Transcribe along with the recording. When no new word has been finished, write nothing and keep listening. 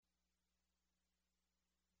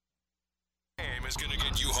is going to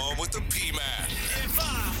get you home with the P-Man. In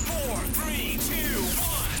 5, 4, 3, 2,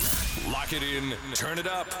 1. Lock it in, turn it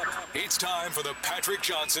up. It's time for the Patrick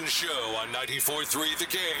Johnson Show on 94.3 The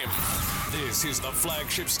Game. This is the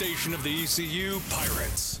flagship station of the ECU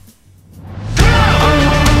Pirates.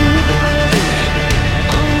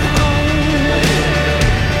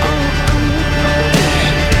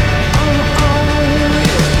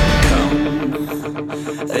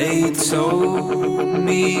 They told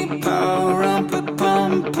me power up a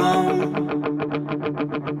pum pum.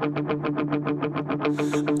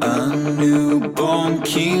 A newborn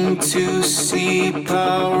king to see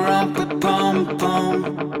power up a pum pum.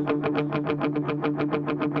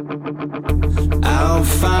 Our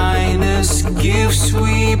finest gifts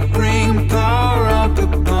we bring power up a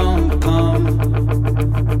pum pum.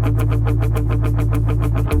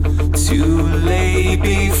 To lay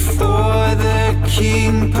before the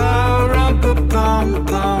king, power up a pum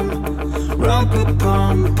pum, rump a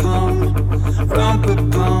pum pum, rump a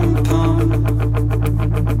pum pum.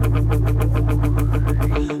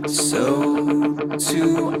 So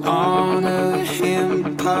to honor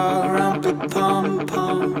him, power up a pum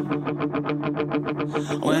pum.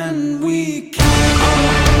 When we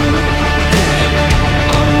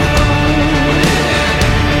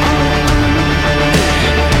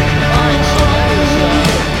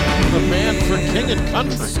the band for King and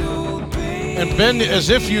Country. And Ben, as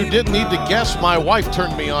if you didn't need to guess, my wife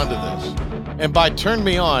turned me on to this. And by turn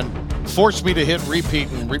me on, forced me to hit repeat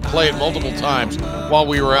and replay it multiple times while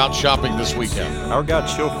we were out shopping this weekend. Our guy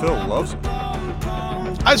Chill Phil loves it.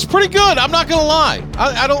 It's pretty good. I'm not gonna lie.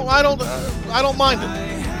 I don't mind it.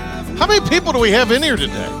 How many people do we have in here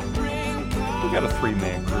today? We got a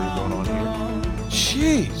 3-man crew going on here.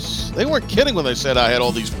 Jeez, they weren't kidding when they said I had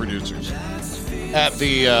all these producers at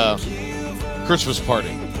the Christmas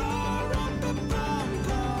party.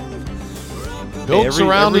 Built Every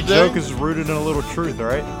around today. joke is rooted in a little truth,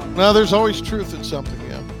 right? No, there's always truth in something.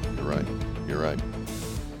 Yeah, you're right.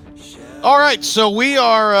 All right, so we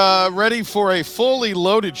are ready for a fully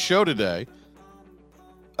loaded show today.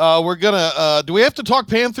 We're gonna. Do we have to talk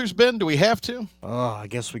Panthers, Ben? Do we have to? Oh, I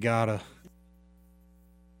guess we gotta.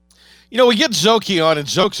 You know, we get Zoki on, and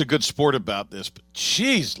Zoke's a good sport about this, but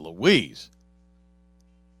jeez Louise.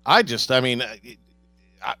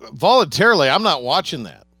 Voluntarily, I'm not watching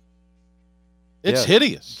that. It's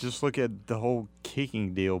hideous. Just look at the whole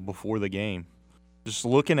kicking deal before the game. Just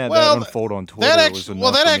looking at that unfold on Twitter was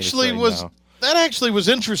enough that for me actually to say was no. that actually was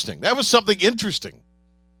interesting. That was something interesting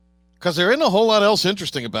because there isn't a whole lot else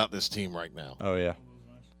interesting about this team right now. Oh yeah.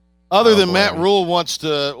 Other than Matt Rule wants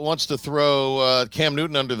to throw Cam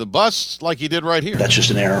Newton under the bus like he did right here. That's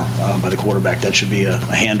just an error by the quarterback. That should be a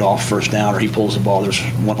handoff, first down, or he pulls the ball. There's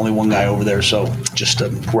only one guy over there, so just a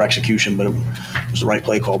poor execution. But it was the right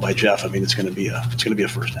play call by Jeff. I mean, it's going to be a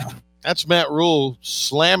first down. That's Matt Rule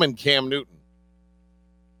slamming Cam Newton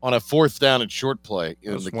on a 4th down and short play.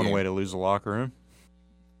 That's one way to lose the locker room.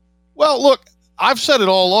 Well, look, I've said it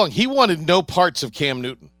all along. He wanted no parts of Cam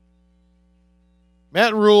Newton.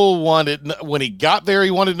 Matt Rule wanted, when he got there,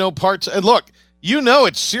 he wanted no parts. And look, you know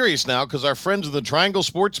it's serious now because our friends in the Triangle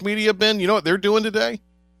Sports Media, Ben, you know what they're doing today?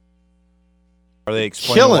 Are they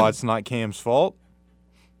explaining why it's not Cam's fault?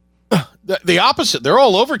 The opposite. They're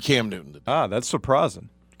all over Cam Newton today. Ah, that's surprising.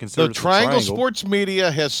 The Triangle Sports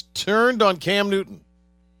Media has turned on Cam Newton.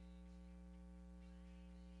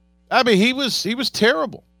 I mean, he was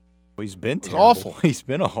terrible. Well, he's been terrible. Awful. He's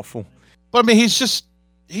been awful. But, I mean,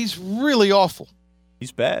 he's really awful.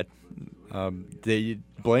 He's bad. They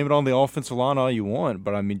blame it on the offensive line all you want,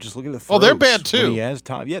 but I mean, just look at the throws. Oh, they're bad too. When he has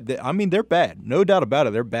time. Yeah, they're bad. No doubt about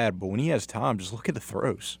it. They're bad. But when he has time, just look at the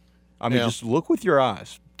throws. I mean, just look with your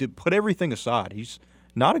eyes. Put everything aside. He's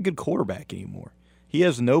not a good quarterback anymore. He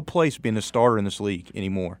has no place being a starter in this league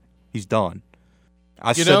anymore. He's done.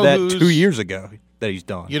 I said that 2 years ago that he's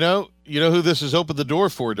done. You know who this has opened the door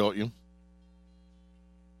for, don't you?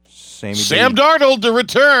 Sam Darnold to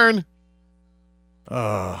return.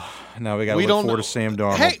 Now we got to look forward to Sam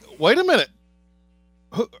Darnold. Hey, wait a minute.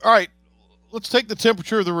 All right, let's take the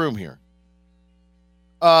temperature of the room here.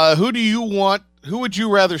 Who do you want? Who would you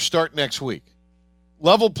rather start next week?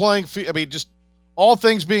 Level playing field. I mean, just all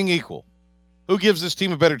things being equal. Who gives this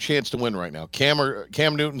team a better chance to win right now? Cam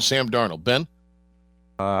Newton, Sam Darnold? Ben?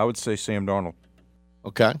 I would say Sam Darnold.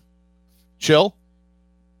 Okay. Chill?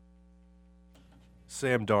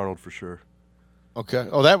 Sam Darnold for sure. Okay.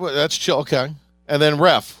 Oh, that's chill. Okay. And then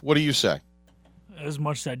Ref, what do you say? As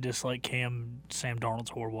much as I dislike Cam, Sam Darnold's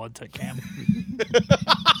horrible. I'd take Cam.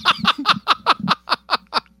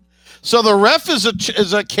 So the ref is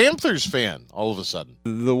a Panthers fan all of a sudden.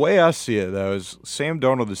 The way I see it, though, is Sam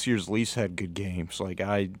Darnold this year's at least had good games. Like,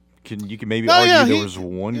 you can maybe argue there was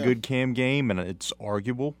one good Cam game, and it's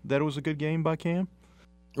arguable that it was a good game by Cam.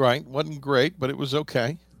 Right. Wasn't great, but it was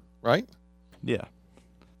okay. Right? Yeah.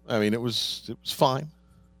 I mean, it was fine.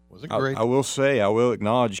 Wasn't great. I will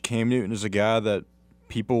acknowledge Cam Newton is a guy that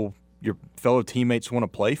your fellow teammates want to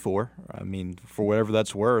play for. I mean, for whatever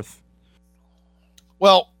that's worth.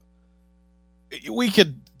 Well, we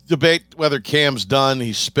could debate whether Cam's done,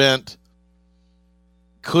 he's spent.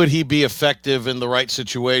 Could he be effective in the right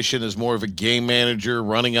situation as more of a game manager,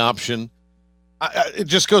 running option? It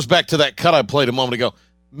just goes back to that cut I played a moment ago.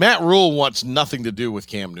 Matt Rule wants nothing to do with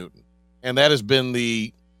Cam Newton. And that has been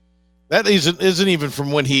that isn't even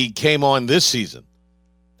from when he came on this season.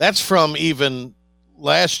 That's from even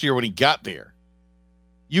last year when he got there.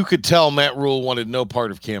 You could tell Matt Rule wanted no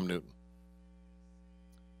part of Cam Newton.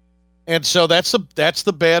 And so that's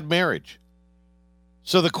the bad marriage.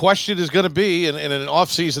 So the question is going to be, in an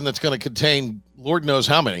offseason that's going to contain Lord knows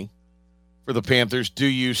how many for the Panthers, do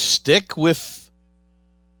you stick with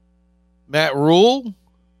Matt Rule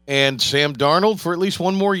and Sam Darnold for at least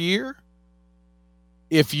one more year?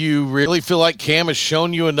 If you really feel like Cam has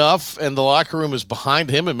shown you enough and the locker room is behind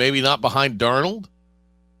him and maybe not behind Darnold,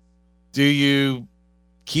 do you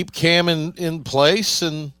keep Cam in place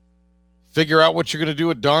and figure out what you're going to do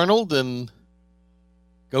with Darnold and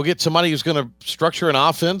go get somebody who's going to structure an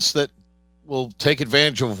offense that will take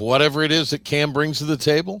advantage of whatever it is that Cam brings to the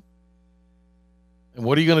table? And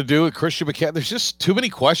what are you going to do with Christian McCaffrey? There's just too many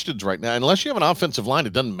questions right now. Unless you have an offensive line,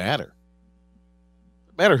 it doesn't matter. It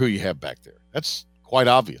doesn't matter who you have back there. That's quite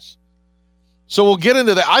obvious. So we'll get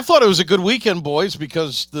into that. I thought it was a good weekend, boys,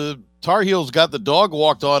 because the Tar Heels got the dog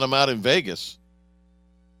walked on them out in Vegas.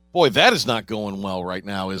 Boy, that is not going well right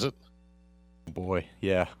now, is it? Boy,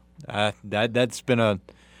 yeah. That's been a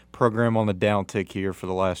program on the downtick here for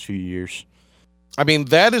the last few years. I mean,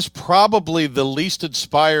 that is probably the least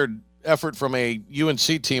inspired effort from a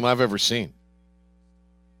UNC team I've ever seen.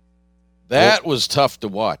 That was tough to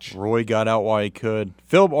watch. Roy got out while he could.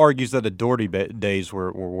 Philip argues that the Doherty days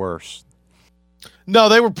were worse. No,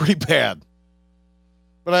 they were pretty bad.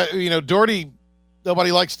 But, Doherty,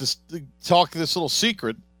 nobody likes to talk this little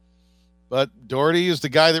secret, but Doherty is the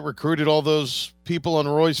guy that recruited all those people on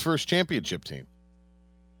Roy's first championship team.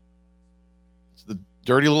 It's the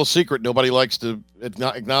dirty little secret nobody likes to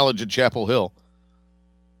acknowledge at Chapel Hill.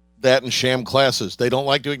 That and sham classes. They don't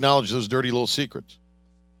like to acknowledge those dirty little secrets.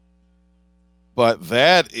 But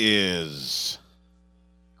that is,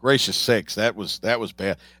 gracious sakes, that was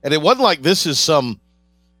bad. And it wasn't like this is some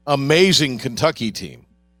amazing Kentucky team.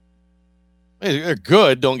 They're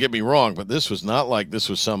good, don't get me wrong, but this was not like this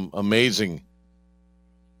was some amazing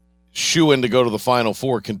shoe-in to go to the Final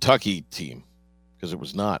Four Kentucky team, because it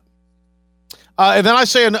was not. And then I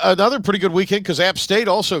say another pretty good weekend because App State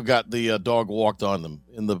also got the dog walked on them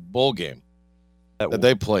in the bowl game that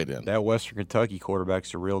they played in. That Western Kentucky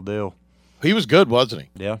quarterback's a real deal. He was good, wasn't he?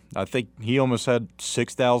 Yeah, I think he almost had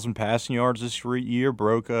 6,000 passing yards this year,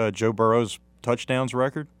 broke Joe Burrow's touchdowns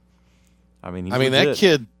record. I mean,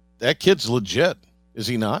 that kid's legit, is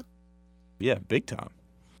he not? Yeah, big time.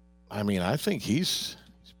 I mean, I think he's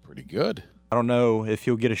pretty good. I don't know if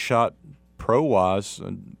he'll get a shot pro-wise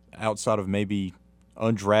outside of maybe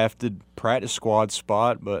undrafted practice squad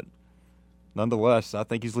spot, but nonetheless, I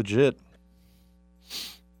think he's legit.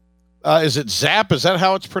 Is it Zap? Is that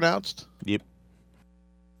how it's pronounced? Yep.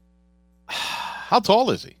 How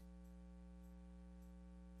tall is he?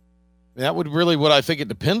 That would really what I think it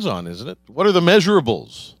depends on, isn't it? What are the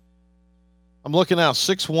measurables? I'm looking now,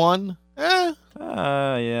 6'1".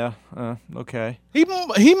 Yeah. Okay. He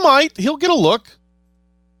might. He'll get a look.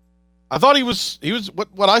 I thought he was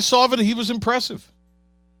what I saw of it, he was impressive.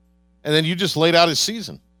 And then you just laid out his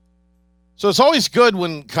season. So it's always good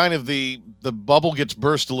when kind of the bubble gets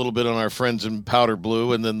burst a little bit on our friends in powder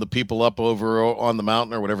blue and then the people up over on the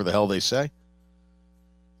mountain or whatever the hell they say.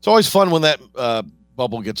 It's always fun when that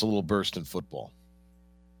bubble gets a little burst in football.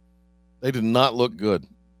 They did not look good.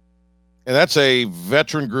 And that's a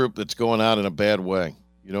veteran group that's going out in a bad way.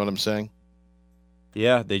 You know what I'm saying?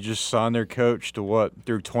 Yeah, they just signed their coach to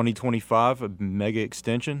through 2025, a mega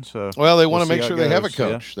extension. So well, they want to make sure they have a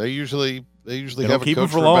coach. Yeah. They usually have a coach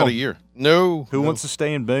for about a year. No. Who wants to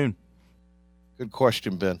stay in Boone? Good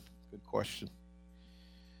question, Ben. Good question.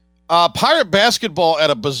 Pirate basketball at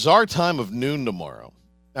a bizarre time of noon tomorrow.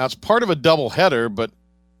 Now, it's part of a doubleheader, but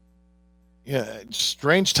yeah,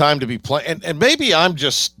 strange time to be playing. And maybe I'm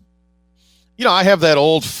just, I have that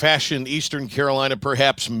old-fashioned Eastern Carolina,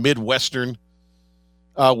 perhaps Midwestern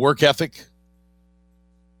work ethic.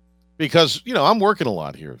 because, I'm working a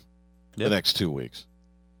lot here the next 2 weeks.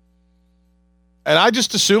 And I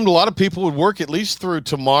just assumed a lot of people would work at least through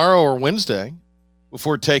tomorrow or Wednesday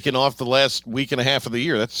before taking off the last week and a half of the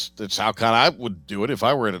year. That's how kind of I would do it if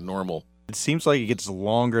I were at a normal. It seems like it gets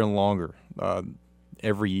longer and longer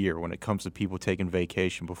every year when it comes to people taking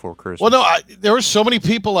vacation before Christmas. Well, no, there were so many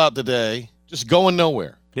people out today just going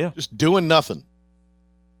nowhere. Yeah. Just doing nothing.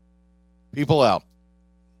 People out.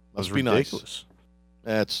 Must be ridiculous. Nice.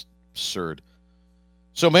 That's absurd.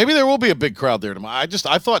 So maybe there will be a big crowd there tomorrow.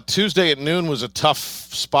 I thought Tuesday at noon was a tough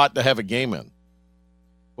spot to have a game in.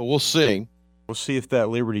 But we'll see. We'll see if that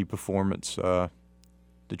Liberty performance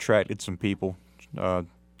detracted some people,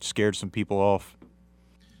 scared some people off.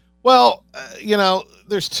 Well,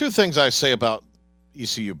 there's two things I say about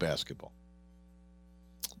ECU basketball.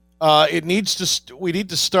 We need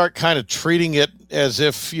to start kind of treating it as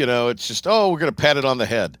if, it's just, we're going to pat it on the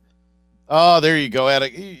head. Oh, there you go.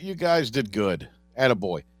 You guys did good.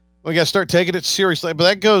 Attaboy. We got to start taking it seriously. But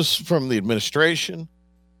that goes from the administration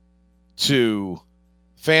to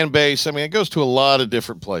fan base. I mean, it goes to a lot of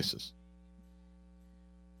different places.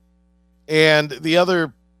 And the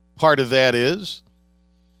other part of that is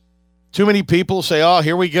too many people say,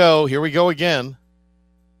 here we go again.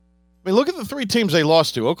 I mean, look at the three teams they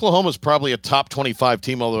lost to. Oklahoma's probably a top 25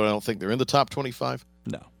 team, although I don't think they're in the top 25.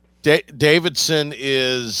 No. Davidson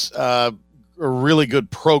is a really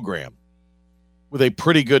good program with a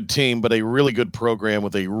pretty good team, but a really good program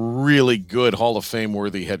with a really good Hall of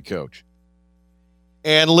Fame-worthy head coach.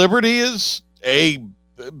 And Liberty is,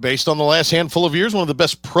 based on the last handful of years, one of the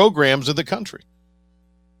best programs in the country.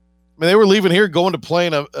 I mean, they were leaving here going to play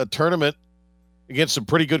in a tournament against some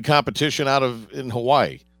pretty good competition in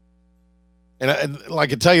Hawaii. And I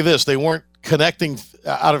can tell you this, they weren't connecting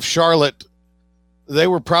out of Charlotte. They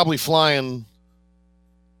were probably flying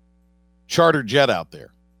charter jet out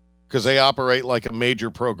there because they operate like a major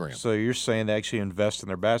program. So you're saying they actually invest in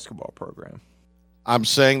their basketball program? I'm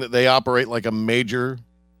saying that they operate like a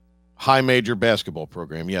high major basketball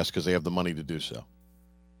program, yes, because they have the money to do so.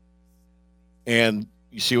 And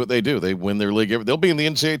you see what they do. They win their league. They'll be in the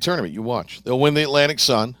NCAA tournament. You watch. They'll win the Atlantic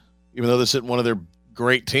Sun, even though this isn't one of their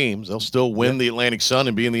great teams. They'll still win the Atlantic Sun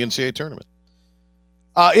and be in the NCAA tournament.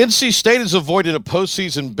 NC State has avoided a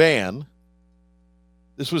postseason ban.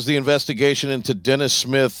 This was the investigation into Dennis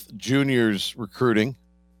Smith Jr.'s recruiting.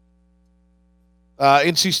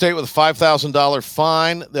 NC State with a $5,000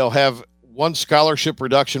 fine. They'll have one scholarship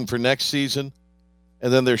reduction for next season,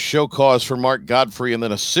 and then there's show cause for Mark Godfrey, and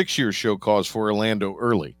then a 6-year show cause for Orlando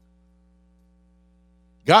Early.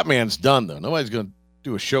 Gottman's done, though. Nobody's going to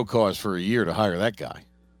do a show cause for a year to hire that guy.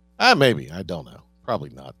 Maybe. I don't know.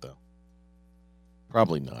 Probably not, though.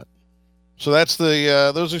 Probably not. So that's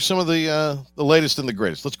those are some of the latest and the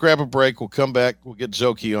greatest. Let's grab a break. We'll come back. We'll get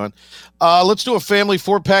Zoki on. Let's do a family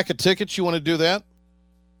 4-pack of tickets. You want to do that?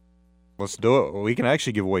 Let's do it. We can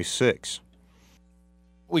actually give away 6.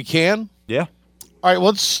 We can? Yeah. All right,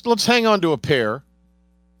 let's hang on to a pair.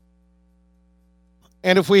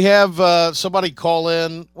 And if we have somebody call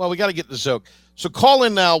in, well, we got to get to Zoke. So call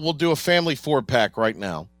in now. We'll do a family 4-pack right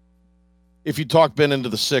now. If you talk Ben into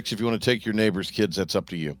the 6, if you want to take your neighbor's kids, that's up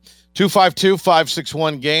to you.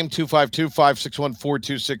 252-561-GAME,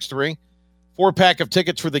 252-561-4263. 4-pack of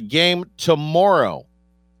tickets for the game tomorrow.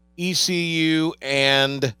 ECU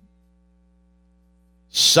and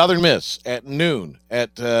Southern Miss at noon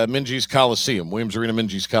at Minges Coliseum, Williams Arena,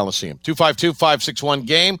 Minges Coliseum.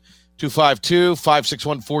 252-561-GAME,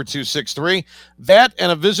 252-561-4263. That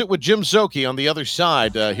and a visit with Jim Zoki on the other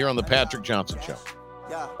side here on the Patrick Johnson Show.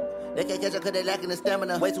 Yeah. They can't catch up because they lacking the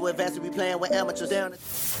stamina. Way too advanced to be playing with amateurs down.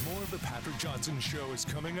 More of the Patrick Johnson Show is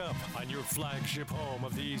coming up on your flagship home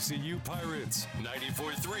of the ECU Pirates.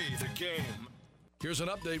 94.3 The Game. Here's an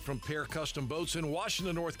update from Pear Custom Boats in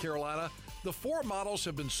Washington, North Carolina. The 4 models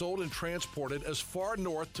have been sold and transported as far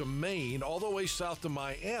north to Maine, all the way south to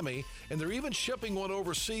Miami, and they're even shipping one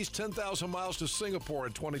overseas 10,000 miles to Singapore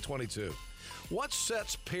in 2022. What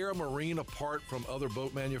sets Pear Marine apart from other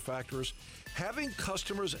boat manufacturers? Having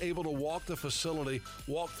customers able to walk the facility,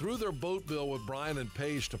 walk through their boat bill with Brian and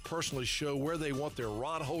Paige to personally show where they want their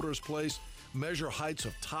rod holders placed, measure heights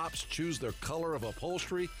of tops, choose their color of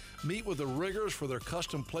upholstery, meet with the riggers for their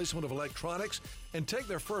custom placement of electronics, and take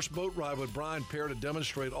their first boat ride with Brian Pear to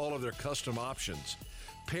demonstrate all of their custom options.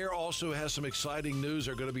 Pear also has some exciting news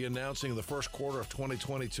they're going to be announcing in the first quarter of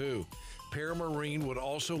 2022. Pear Marine would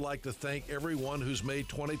also like to thank everyone who's made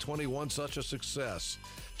 2021 such a success.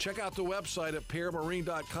 Check out the website at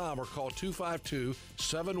pearmarine.com or call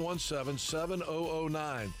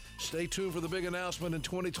 252-717-7009. Stay tuned for the big announcement in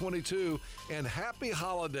 2022, and happy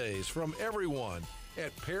holidays from everyone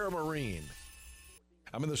at Paramarine.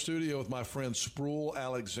 I'm in the studio with my friend Sproul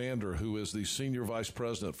Alexander, who is the Senior Vice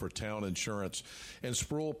President for Town Insurance. And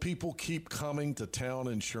Sproul, people keep coming to Town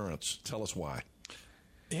Insurance. Tell us why.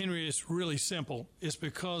 Henry, it's really simple. It's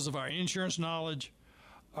because of our insurance knowledge,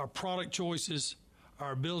 our product choices,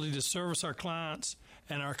 our ability to service our clients,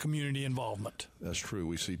 and our community involvement. That's true.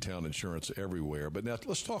 We see Town Insurance everywhere. But now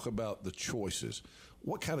let's talk about the choices.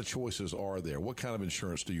 What kind of choices are there? What kind of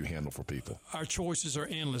insurance do you handle for people? Our choices are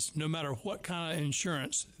endless. No matter what kind of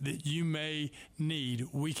insurance that you may need,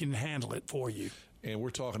 we can handle it for you. And we're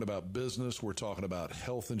talking about business, we're talking about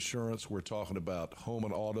health insurance, we're talking about home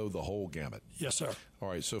and auto, the whole gamut. Yes, sir. All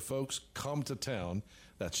right, so folks, come to Town.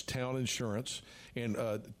 That's Town Insurance. And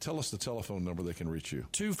tell us the telephone number they can reach you.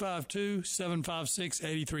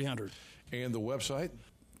 252-756-8300. And the website?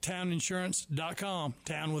 Towninsurance.com,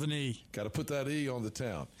 town with an E. Got to put that E on the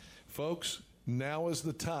town. Folks, now is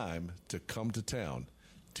the time to come to Town.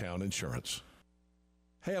 Town Insurance.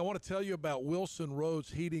 Hey, I want to tell you about Wilson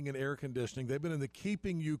Roads Heating and Air Conditioning. They've been in the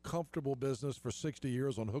keeping you comfortable business for 60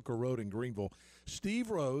 years on Hooker Road in Greenville. Steve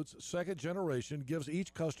Rhodes, second generation, gives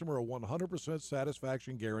each customer a 100%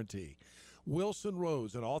 satisfaction guarantee. Wilson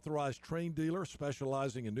Roads, an authorized trained dealer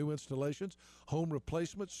specializing in new installations, home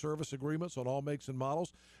replacements, service agreements on all makes and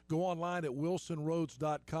models. Go online at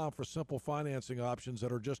wilsonroads.com for simple financing options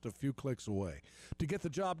that are just a few clicks away. To get the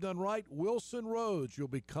job done right, Wilson Roads. You'll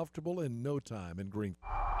be comfortable in no time in Greenville.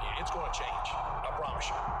 It's going to change. I promise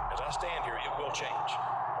you. As I stand here, it will change.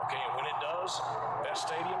 Okay, and when it does, that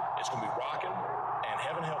stadium, it's going to be rocking, and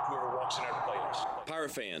heaven help whoever walks in there to play us.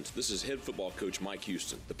 Pirate fans, this is head football coach Mike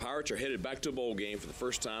Houston. The Pirates are headed back to a bowl game for the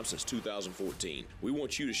first time since 2014. We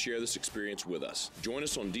want you to share this experience with us. Join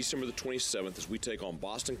us on December the 27th as we take on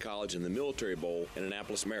Boston College in the Military Bowl in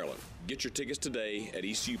Annapolis, Maryland. Get your tickets today at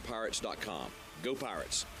ECUPirates.com. Go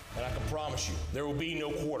Pirates. And I can promise you, there will be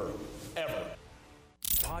no quarter, ever.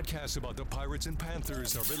 Podcasts about the Pirates and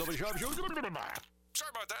Panthers are available. Sorry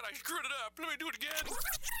about that. I screwed it up. Let me do it again.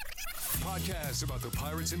 Podcasts about the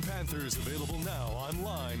Pirates and Panthers available now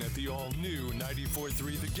online at the all-new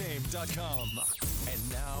 943thegame.com.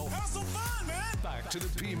 And now, have some fun, man. Back to the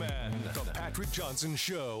P-Man, the Patrick Johnson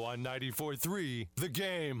Show on 943 The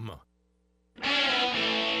Game.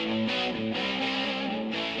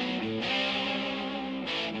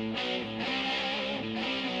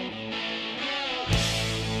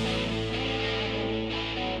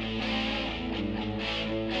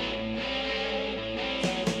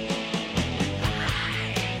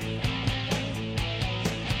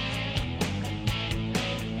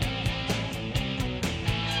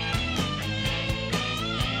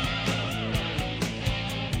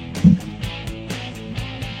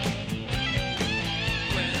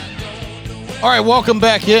 All right, welcome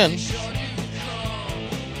back in.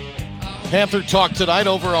 Panther Talk tonight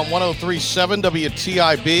over on 103.7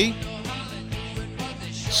 WTIB.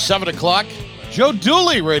 7 o'clock. Joe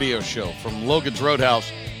Dooley radio show from Logan's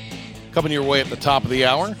Roadhouse coming your way at the top of the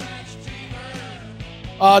hour.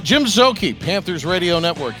 Jim Szoke, Panthers Radio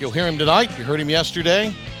Network. You'll hear him tonight. You heard him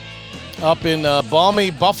yesterday up in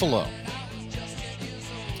balmy Buffalo.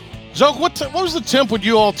 Zoke, what was the temp when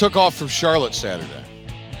you all took off from Charlotte Saturday?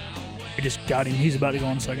 We just got him. He's about to go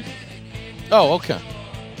in a second. Oh, okay.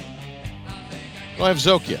 Don't have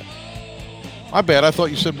Zoke yet. My bad. I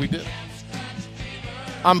thought you said we did.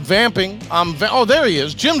 I'm vamping. Oh, there he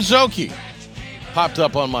is. Jim Szoke popped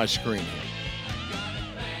up on my screen.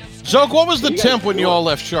 Zoke, what was the temp when you all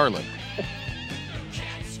left Charlotte?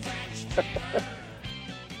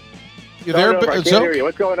 You there, I can't hear you.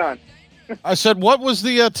 What's going on? I said, what was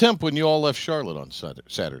the temp when you all left Charlotte on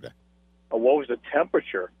Saturday? What was the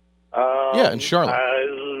temperature? Yeah, in Charlotte.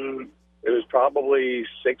 It was probably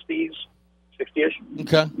 60s, 60-ish.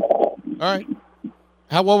 Okay. All right.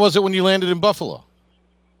 What was it when you landed in Buffalo?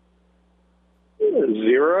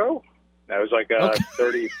 0. That was like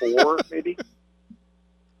 34, maybe.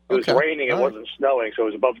 It was raining. It wasn't snowing, so it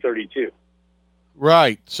was above 32.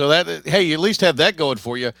 Right. So hey, you at least had that going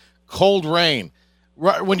for you. Cold rain.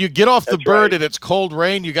 Right when you get off the bird and it's cold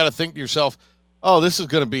rain, you got to think to yourself, "Oh, this is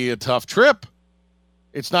going to be a tough trip."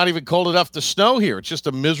 It's not even cold enough to snow here. It's just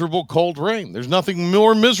a miserable cold rain. There's nothing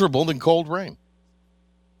more miserable than cold rain.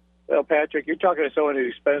 Well, Patrick, you're talking to someone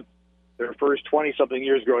who spent their first 20-something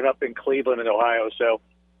years growing up in Cleveland and Ohio, so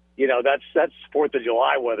that's 4th of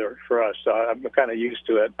July weather for us. So I'm kind of used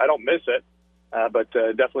to it. I don't miss it, but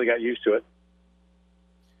definitely got used to it.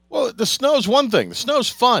 Well, the snow's one thing. The snow's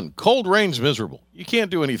fun. Cold rain's miserable. You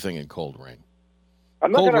can't do anything in cold rain.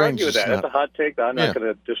 I'm not going to argue with that. That's a hot take that I'm not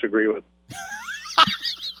going to disagree with.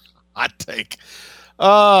 Hot take.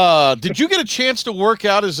 Did you get a chance to work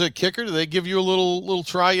out as a kicker? Did they give you a little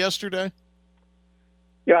try yesterday?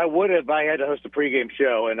 Yeah, I would have. I had to host a pregame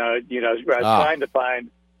show, and I was trying to find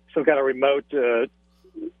some kind of remote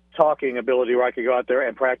talking ability where I could go out there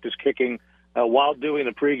and practice kicking while doing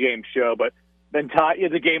the pregame show. But then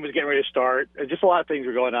the game was getting ready to start. Just a lot of things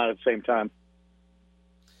were going on at the same time.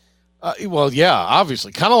 Well, yeah,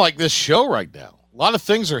 obviously, kind of like this show right now. A lot of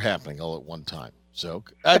things are happening all at one time. So,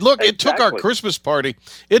 look, it took our Christmas party.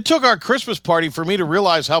 It took our Christmas party for me to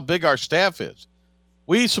realize how big our staff is.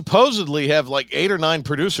 We supposedly have like 8 or 9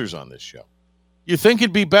 producers on this show. You think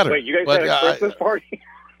it'd be better? Wait, you guys had a Christmas party?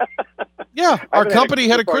 Yeah, our company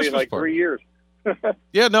had a Christmas party. 3 years.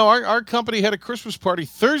 Yeah, no, our company had a Christmas party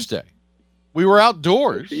Thursday. We were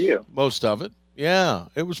outdoors, most of it. Yeah,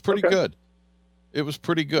 it was pretty good. It was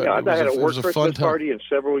pretty good. Yeah, I've not had a work Christmas party in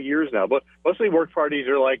several years now, but mostly work parties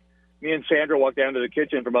are like me and Sandra walk down to the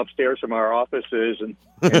kitchen from upstairs from our offices and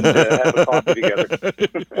have a coffee together.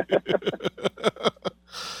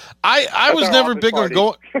 I was never big on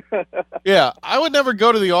going. Yeah, I would never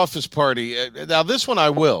go to the office party. Now this one I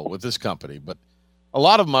will with this company, but a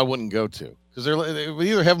lot of them I wouldn't go to because they would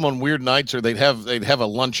either have them on weird nights or they'd have a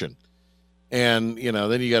luncheon, and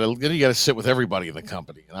then you got to sit with everybody in the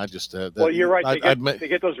company. And I just well, you're right. They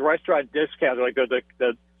get those restaurant discounts, like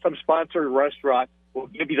some sponsored restaurant will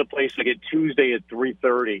give you the place like at Tuesday at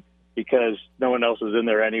 3:30 because no one else is in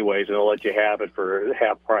there anyways, and they'll let you have it for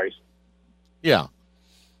half price. Yeah.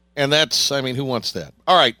 And who wants that?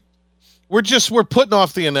 All right. We're putting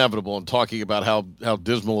off the inevitable and talking about how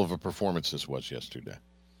dismal of a performance this was yesterday.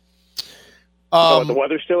 The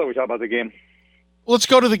weather still, or are we talking about the game? Let's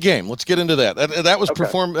go to the game. Let's get into that. That was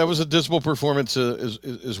That was a dismal performance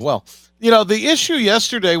as well. The issue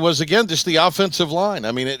yesterday was, again, just the offensive line.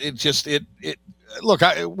 I mean, look,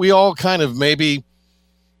 we all kind of maybe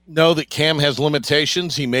know that Cam has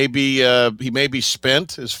limitations. He may be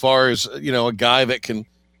spent as far as, a guy that can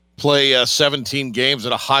play 17 games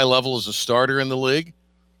at a high level as a starter in the league.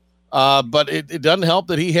 But it doesn't help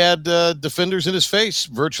that he had defenders in his face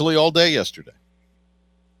virtually all day yesterday.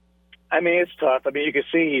 I mean, it's tough. I mean, you can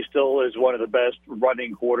see he still is one of the best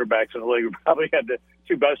running quarterbacks in the league. We probably had the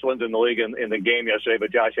 2 best ones in the league in the game yesterday,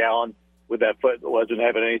 but Josh Allen with that foot wasn't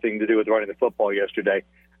having anything to do with running the football yesterday.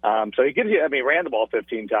 So he ran the ball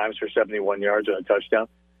 15 times for 71 yards and a touchdown.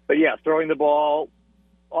 But, yeah, throwing the ball,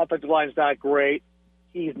 offensive line's not great.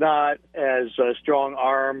 He's not as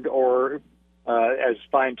strong-armed or as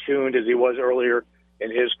fine-tuned as he was earlier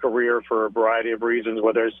in his career for a variety of reasons,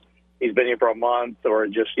 whether he's been here for a month or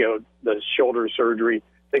just, the shoulder surgery,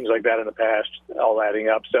 things like that in the past, all adding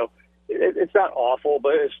up. So it's not awful,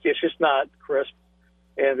 but it's just not crisp.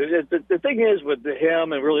 And the thing is with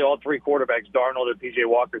him and really all 3 quarterbacks, Darnold and P.J.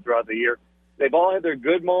 Walker throughout the year, they've all had their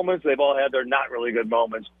good moments. They've all had their not really good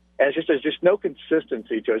moments. And there's just no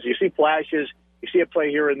consistency to it. So you see flashes. You see a play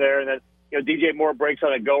here and there, and then DJ Moore breaks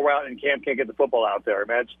on a go route, and Cam can't get the football out there.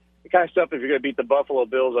 Man, it's the kind of stuff. If you're going to beat the Buffalo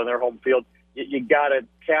Bills on their home field, you got to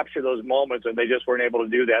capture those moments, and they just weren't able to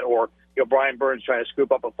do that. Or Brian Burns trying to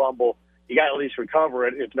scoop up a fumble, you got to at least recover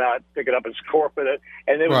it, if not pick it up and score with it.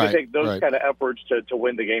 And they would take those kind of efforts to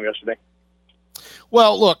win the game yesterday.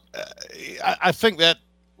 Well, look, I think that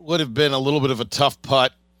would have been a little bit of a tough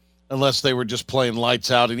putt unless they were just playing lights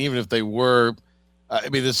out, and even if they were.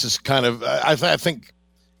 This is kind of I think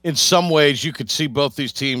in some ways you could see both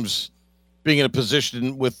these teams being in a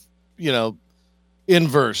position with,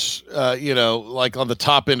 inverse, like on the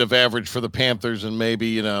top end of average for the Panthers and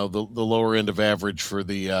maybe, the lower end of average for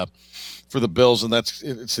the Bills. And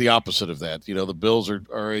it's the opposite of that. The Bills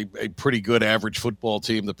are a pretty good average football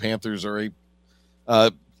team. The Panthers are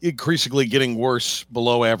a increasingly getting worse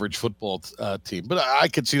below average football team. But I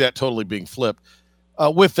could see that totally being flipped.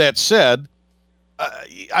 With that said,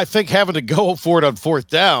 I think having to go for it on 4th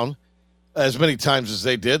down as many times as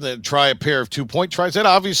they did and try a pair of 2-point tries, that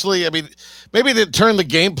obviously, maybe they turned the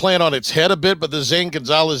game plan on its head a bit, but the Zane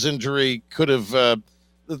Gonzalez injury could have,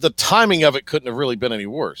 the timing of it couldn't have really been any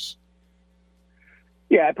worse.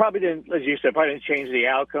 Yeah, it probably didn't, as you said, probably didn't change the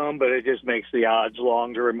outcome, but it just makes the odds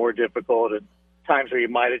longer and more difficult. At times where you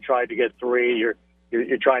might have tried to get 3,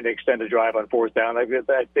 you're trying to extend a drive on 4th down. I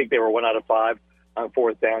think they were 1 out of 5 on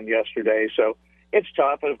 4th down yesterday, so it's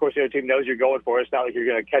tough, and of course the other team knows you're going for it. It's not like you're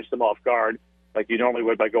going to catch them off guard like you normally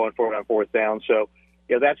would by going for it on 4th down. So,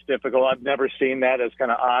 that's difficult. I've never seen that. It's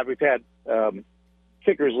kind of odd. We've had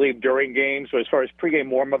kickers leave during games, so as far as pregame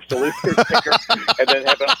warm-ups to leave their kicker and then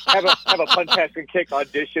have a punt, pass, and kick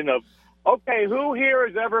audition of, okay, who here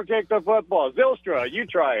has ever kicked a football? Zylstra, you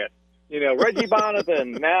try it. Reggie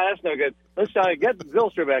Bonathan, nah, that's no good. Let's try to get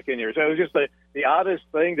Zylstra back in here. So it was just the oddest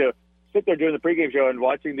thing to sit there during the pregame show and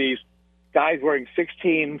watching these guys wearing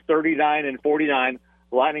 16, 39, and 49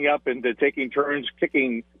 lining up and taking turns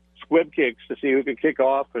kicking squib kicks to see who could kick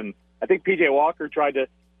off. And I think P.J. Walker tried to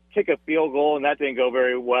kick a field goal, and that didn't go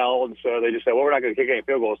very well. And so they just said, well, we're not going to kick any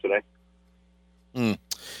field goals today.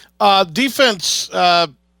 Defense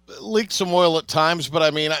leaked some oil at times, but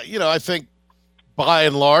I mean, I think by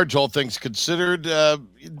and large, all things considered,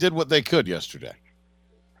 did what they could yesterday.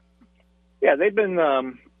 Yeah, they've been,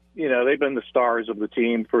 they've been the stars of the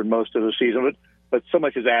team for most of the season, but so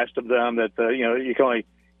much is asked of them that, you can only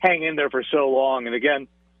hang in there for so long. And again,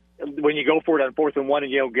 when you go for it on 4th and 1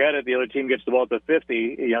 and you don't get it, the other team gets the ball at the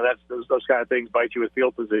 50, that's those kind of things bite you with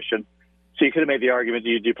field position. So you could have made the argument that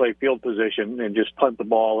you play field position and just punt the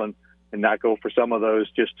ball and not go for some of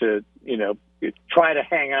those just to, try to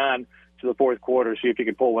hang on to the fourth quarter, see if you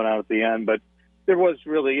can pull one out at the end. But there was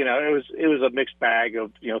really, it was a mixed bag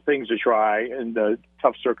of, things to try and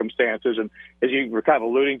tough circumstances. And as you were kind of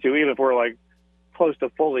alluding to, even if we're like close to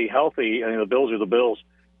fully healthy, the Bills are the Bills.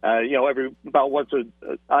 About once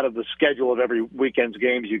out of the schedule of every weekend's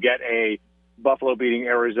games, you get a Buffalo beating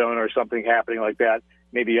Arizona or something happening like that,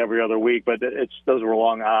 maybe every other week. But those were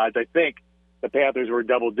long odds. I think the Panthers were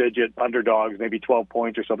double-digit underdogs, maybe 12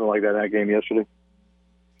 points or something like that in that game yesterday.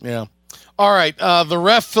 Yeah. All right. The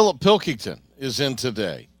ref, Philip Pilkington, is in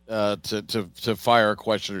today to fire a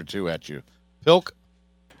question or two at you. Pilk?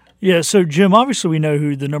 Yeah, so, Jim, obviously we know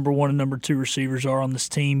who the number 1 and number 2 receivers are on this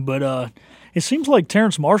team, but it seems like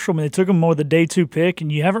Terrence Marshall, they took him with a day 2 pick,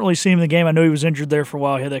 and you haven't really seen him in the game. I know he was injured there for a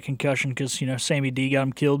while. He had that concussion because, Sammy D got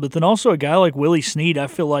him killed. But then also a guy like Willie Snead, I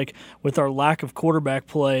feel like with our lack of quarterback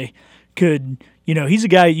play, could, he's a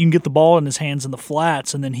guy you can get the ball in his hands in the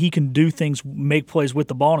flats, and then he can do things, make plays with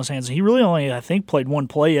the ball in his hands. And he really only, I think, played one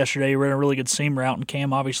play yesterday. He ran a really good seam route, and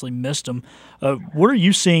Cam obviously missed him. What are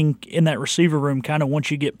you seeing in that receiver room kind of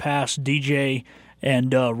once you get past DJ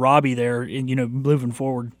and Robbie there, and, moving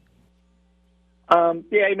forward?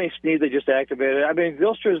 He may Snead, they just activated.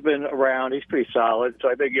 Zylstra's been around. He's pretty solid.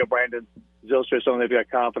 So I think, Brandon Zylstra is someone they've got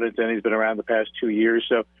confidence in. He's been around the past 2 years,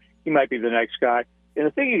 so he might be the next guy. And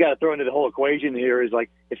the thing you got to throw into the whole equation here is,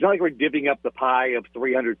 it's not like we're divvying up the pie of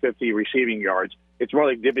 350 receiving yards. It's more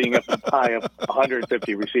like divvying up the pie of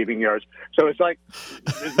 150 receiving yards. So it's like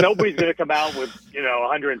nobody's going to come out with,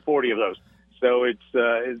 140 of those. So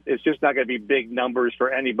it's just not going to be big numbers for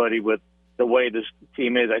anybody with the way this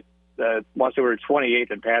team is. Once we were 28th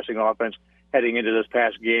in passing offense heading into this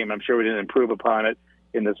past game, I'm sure we didn't improve upon it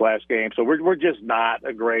in this last game. So we're just not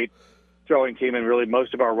a great throwing team, and really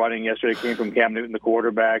most of our running yesterday came from Cam Newton, the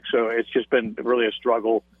quarterback. So it's just been really a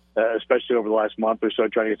struggle, especially over the last month or so,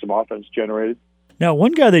 trying to get some offense generated. Now,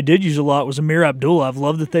 one guy they did use a lot was Amir Abdullah. I've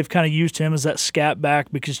loved that they've kind of used him as that scat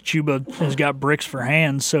back because Chuba has got bricks for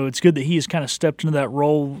hands. So it's good that he has kind of stepped into that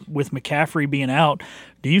role with McCaffrey being out.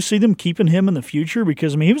 Do you see them keeping him in the future?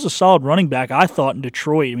 Because, he was a solid running back, I thought, in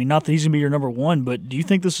Detroit. Not that he's going to be your number 1, but do you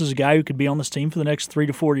think this is a guy who could be on this team for the next 3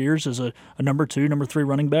 to 4 years as a number 2, number 3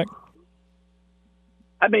 running back?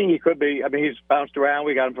 He could be. He's bounced around.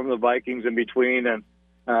 We got him from the Vikings in between, and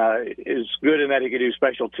is good in that he can do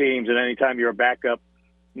special teams. And anytime you're a backup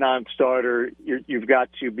non-starter, you've got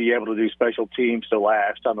to be able to do special teams to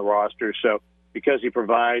last on the roster. So because he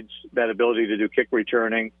provides that ability to do kick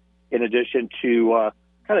returning, in addition to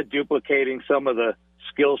kind of duplicating some of the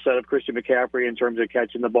skill set of Christian McCaffrey in terms of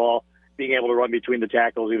catching the ball, being able to run between the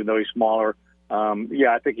tackles, even though he's smaller.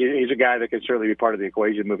 I think he's a guy that can certainly be part of the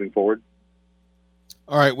equation moving forward.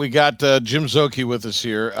 All right, we got Jim Szoke with us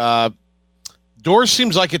here. Door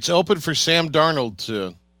seems like it's open for Sam Darnold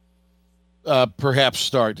to perhaps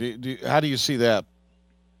start. How do you see that?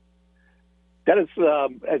 That is,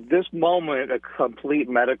 at this moment, a complete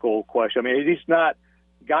medical question. He's not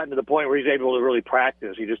gotten to the point where he's able to really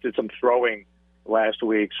practice. He just did some throwing last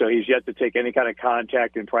week, so he's yet to take any kind of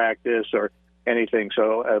contact in practice or anything.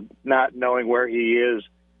 So not knowing where he is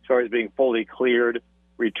as far as being fully cleared,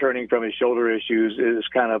 returning from his shoulder issues is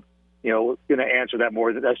kind of, going to answer that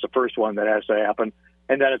more. That's the first one that has to happen.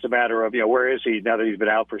 And then it's a matter of, where is he now that he's been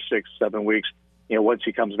out for 6-7 weeks? Once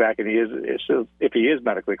he comes back and if he is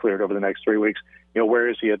medically cleared over the next 3 weeks, where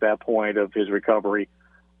is he at that point of his recovery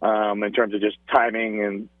in terms of just timing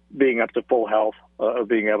and being up to full health of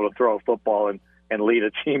being able to throw a football and lead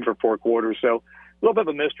a team for 4 quarters. So a little bit of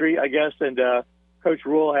a mystery, I guess. And Coach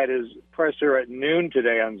Rule had his presser at noon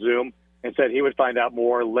today on Zoom and said he would find out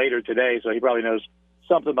more later today, so he probably knows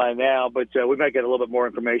something by now. But we might get a little bit more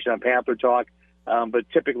information on Panther Talk. But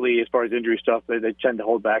typically, as far as injury stuff, they tend to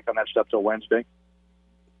hold back on that stuff till Wednesday.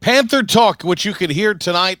 Panther Talk, which you can hear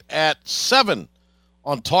tonight at 7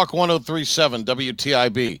 on Talk 103.7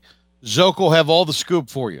 WTIB. Zoke will have all the scoop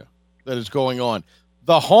for you. that is going on.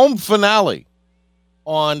 The home finale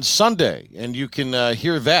on Sunday, and you can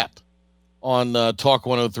hear that on Talk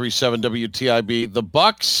 103.7 WTIB. The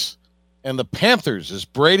Bucs and the Panthers as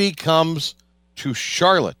Brady comes to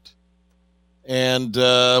Charlotte. And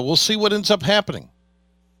we'll see what ends up happening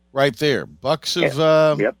right there. Bucs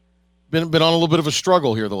have been on a little bit of a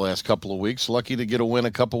struggle here the last couple of weeks. Lucky to get a win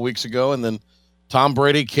a couple of weeks ago, and then Tom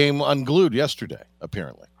Brady came unglued yesterday,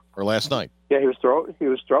 apparently, or last night. Yeah, he was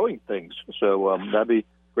throwing things. So that'd be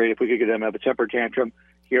great if we could get them to have a temper tantrum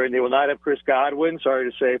here. And they will not have Chris Godwin.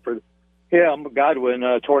 Sorry to say for him, Godwin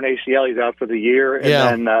torn ACL. He's out for the year.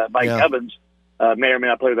 And then Mike Evans may or may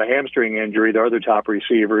not play with a hamstring injury. Their other top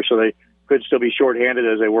receiver, so they could still be shorthanded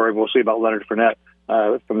as they were. And we'll see about Leonard Fournette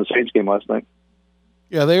from the Saints game last night.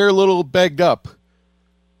 Yeah, they are a little begged up.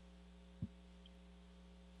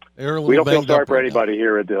 We don't feel sorry for anybody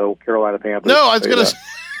here at the Carolina Panthers. No, I was going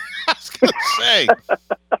to say.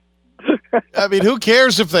 I mean, who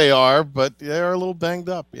cares if they are, but they're a little banged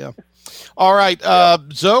up, yeah. All right,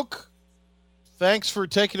 Zoke, thanks for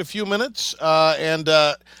taking a few minutes.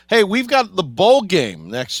 Hey, we've got the bowl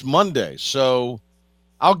game next Monday, so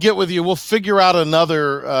I'll get with you. We'll figure out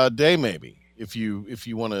another day maybe if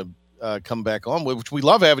you want to come back on, which we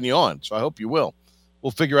love having you on, so I hope you will. We'll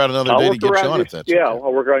figure out another day to get you on if that's okay.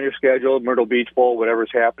 I'll work on your schedule, Myrtle Beach Bowl, whatever's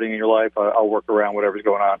happening in your life. I'll work around whatever's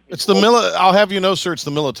going on. It's the I'll have you know, sir, it's the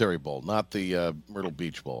Military Bowl, not the Myrtle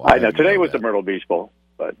Beach Bowl. I know today was the Myrtle Beach Bowl,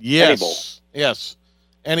 but any bowl. Yes,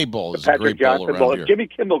 any bowl is the a great Johnson bowl around bowl. here. If Jimmy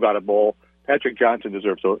Kimmel got a bowl, Patrick Johnson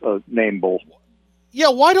deserves a name bowl. Yeah,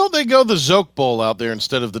 why don't they go the Zoke Bowl out there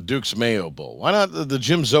instead of the Duke's Mayo Bowl? Why not the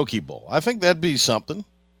Jim Zoke Bowl? I think that'd be something.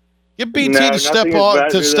 Get BT to step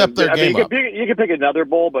their game up. You can pick another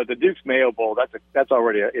bowl, but the Duke's Mayo Bowl, that's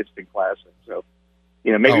already an instant classic. So,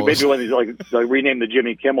 maybe one of these like rename the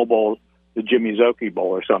Jimmy Kimmel Bowl the Jimmy Zoke Bowl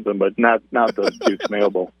or something, but not the Duke's Mayo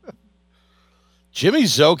Bowl. Jimmy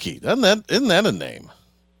Zoke, isn't that a name?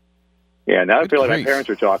 Yeah, now I feel like my parents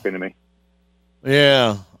are talking to me.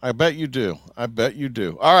 Yeah, I bet you do.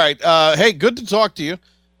 All right, hey, good to talk to you.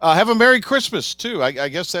 Have a Merry Christmas too. I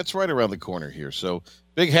guess that's right around the corner here. So.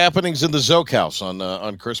 Big happenings in the Zoke house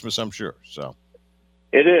on Christmas, I'm sure. So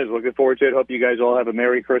it is. Looking forward to it. Hope you guys all have a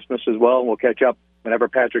Merry Christmas as well. And we'll catch up whenever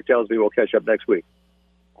Patrick tells me. We'll catch up next week.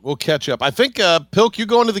 We'll catch up. I think, Pilk, you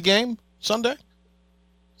going to the game Sunday?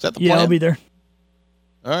 Is that the plan? Yeah, I'll be there.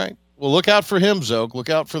 All right. Well, look out for him, Zoke. Look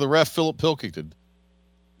out for the ref, Philip Pilkington.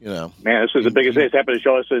 Man, this is the biggest thing that's happened to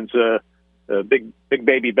show us since big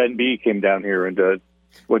baby Ben B came down here and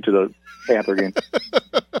went to the Panther game.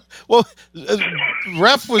 Well,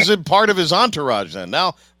 ref was in part of his entourage then.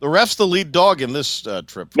 Now the ref's the lead dog in this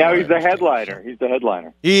trip. Now he's the headliner. He's the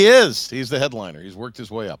headliner. He is. He's the headliner. He's worked his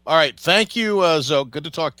way up. All right. Thank you, Zoke. Good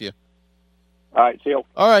to talk to you. All right. See you.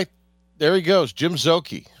 All right. There he goes. Jim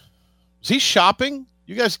Zoke. Is he shopping?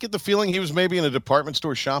 You guys get the feeling he was maybe in a department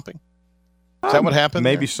store shopping? Is that what happened?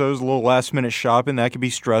 Maybe so. It's a little last-minute shopping. That could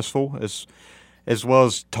be stressful, as well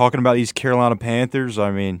as talking about these Carolina Panthers.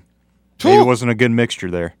 I mean, maybe it wasn't a good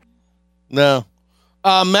mixture there. No.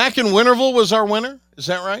 Mac in Winterville was our winner. Is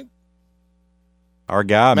that right? Our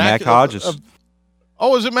guy, Mac Hodges.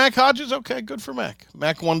 Is it Mac Hodges? Okay, good for Mac.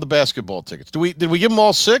 Mac won the basketball tickets. Did we give him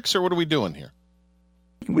all 6, or what are we doing here?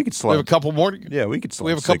 We could slide. We have a couple more. Yeah, we could slide.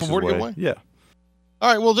 We have a couple more to give away. Yeah.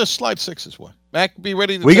 All right, we'll just slide 6 his way. Mac, be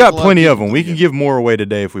ready to. We got plenty of them. We can give more away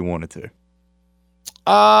today if we wanted to.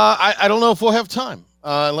 I don't know if we'll have time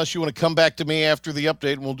unless you want to come back to me after the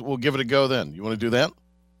update, and we'll give it a go then. You want to do that?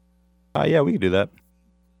 Yeah, we can do that.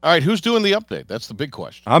 All right, who's doing the update? That's the big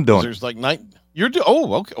question. I'm doing. There's like 9.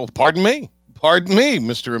 Oh, okay. Oh, pardon me,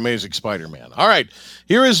 Mr. Amazing Spider-Man. All right,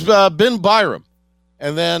 here is Ben Byram,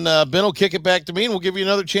 and then Ben will kick it back to me, and we'll give you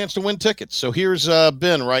another chance to win tickets. So here's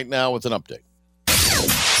Ben right now with an update.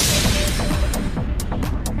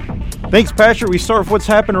 Thanks, Patrick. We start with what's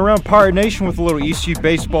happening around Pirate Nation with a little ECU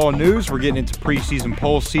baseball news. We're getting into preseason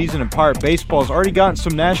poll season, and Pirate Baseball has already gotten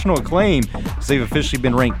some national acclaim as they've officially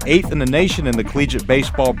been ranked 8th in the nation in the Collegiate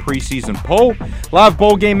Baseball preseason poll. Live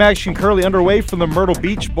bowl game action currently underway for the Myrtle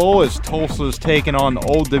Beach Bowl as Tulsa is taking on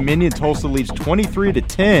Old Dominion. Tulsa leads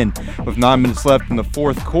 23-10 with 9 minutes left in the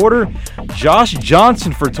fourth quarter. Josh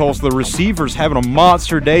Johnson for Tulsa, the receiver's having a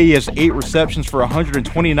monster day. He has 8 receptions for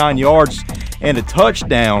 129 yards and a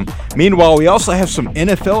touchdown. Meanwhile, we also have some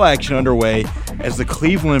NFL action underway as the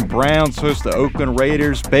Cleveland Browns host the Oakland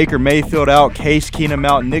Raiders. Baker Mayfield out, Case Keenum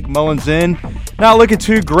out, Nick Mullins in. Not looking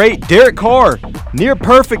too great. Derek Carr, near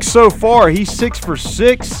perfect so far. He's 6 for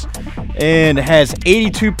 6 and has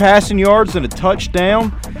 82 passing yards and a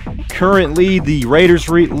touchdown. Currently, the Raiders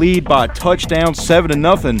lead by a touchdown,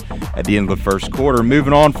 7-0, at the end of the first quarter.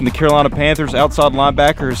 Moving on from the Carolina Panthers, outside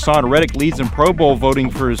linebacker Hassan Reddick leads in Pro Bowl voting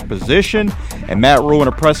for his position. And Matt Rule in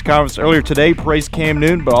a press conference earlier today praised Cam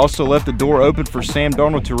Newton, but also left the door open for Sam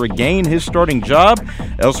Darnold to regain his starting job.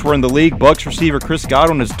 Elsewhere in the league, Bucs receiver Chris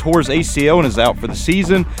Godwin has tore his ACL and is out for the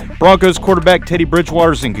season. Broncos quarterback Teddy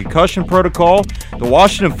Bridgewater is in concussion protocol. The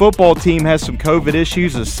Washington football team has some COVID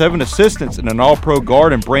issues as 7 assistants and an all-pro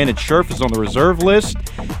guard and Brandon Scherf is on the reserve list.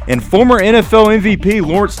 And former NFL MVP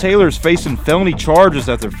Lawrence Taylor is facing felony charges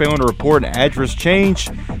after failing to report an address change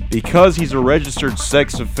because he's a registered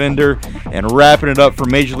sex offender. And wrapping it up for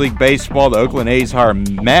Major League Baseball, the Oakland A's hire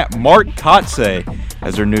Mark Kotsay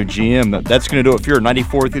as their new GM. That's going to do it for your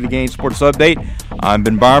 94th of the Game Sports Update. I'm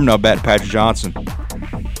Ben Byram, now back to Patrick Johnson.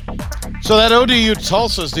 So that ODU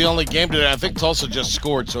Tulsa is the only game today. I think Tulsa just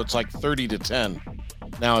scored, so it's like 30-10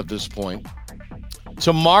 now at this point.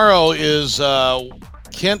 Tomorrow is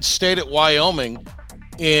Kent State at Wyoming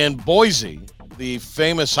in Boise, the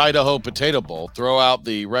famous Idaho Potato Bowl. Throw out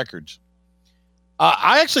the records.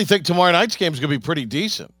 I actually think tomorrow night's game is going to be pretty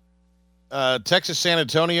decent. Texas, San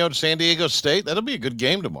Antonio, San Diego State. That'll be a good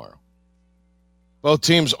game tomorrow. Both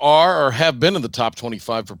teams are or have been in the top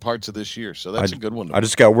 25 for parts of this year, so that's a good one. I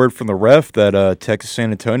just got word from the ref that Texas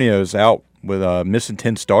San Antonio is out with missing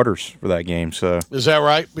 10 starters for that game. So is that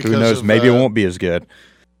right? Because who knows? Maybe it won't be as good.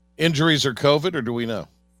 Injuries or COVID, or do we know?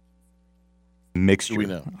 Mixture. Do we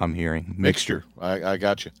know? I'm hearing mixture. I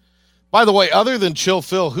got you. By the way, other than Chill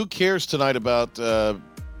Phil, who cares tonight about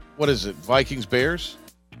what is it? Vikings Bears?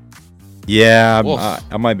 Yeah,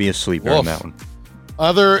 I might be asleep on that one.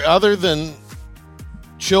 Other than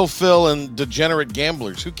Chill Phil and degenerate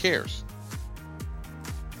gamblers, who cares?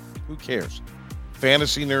 Who cares?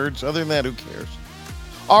 Fantasy nerds. Other than that, who cares?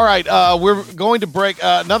 All right, we're going to break.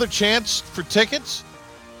 Another chance for tickets.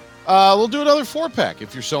 We'll do another 4-pack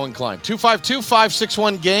if you're so inclined.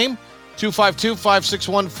 252-561-GAME,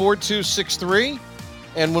 252-561-4263.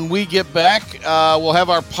 And when we get back, we'll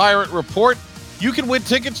have our Pirate Report. You can win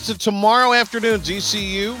tickets to tomorrow afternoon's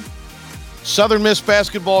ECU Southern Miss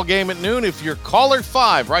basketball game at noon if you're caller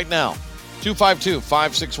 5 right now.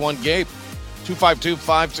 252-561-GAME,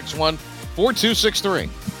 252-561-4263.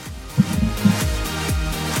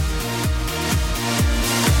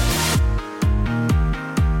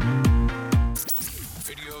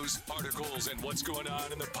 And what's going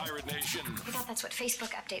on in the Pirate Nation. I thought that's what Facebook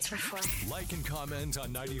updates were for. Like and comment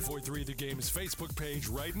on 94.3 The Game's Facebook page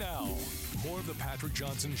right now. More of the Patrick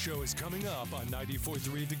Johnson Show is coming up on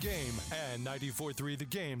 94.3 The Game and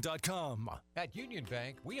 94.3thegame.com. At Union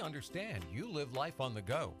Bank, we understand you live life on the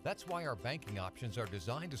go. That's why our banking options are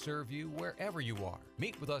designed to serve you wherever you are.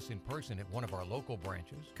 Meet with us in person at one of our local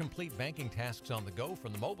branches, complete banking tasks on the go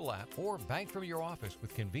from the mobile app, or bank from your office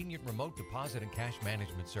with convenient remote deposit and cash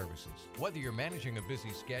management services. Whether you're managing a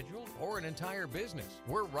busy schedule or an entire business,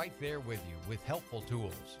 we're right there with you with helpful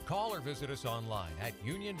tools. Call or visit us online at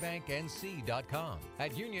unionbanknc.com.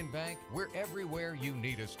 At Union Bank, we're everywhere you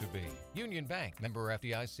need us to be. Union Bank, member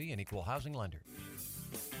FDIC and equal housing lender.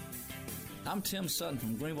 I'm Tim Sutton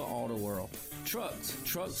from Greenville Auto World. Trucks,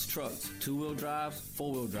 two-wheel drives,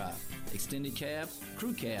 four-wheel drive, extended cabs,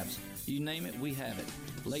 crew cabs, you name it, we have it.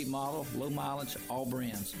 Late model, low mileage, all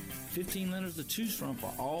brands. 15 lenders to choose from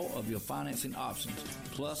for all of your financing options.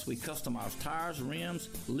 Plus, we customize tires, rims,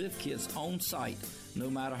 lift kits on site, no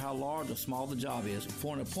matter how large or small the job is.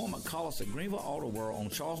 For an appointment, call us at Greenville Auto World on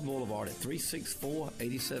Charles Boulevard at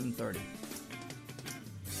 364-8730.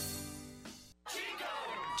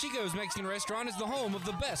 Chico's Mexican Restaurant is the home of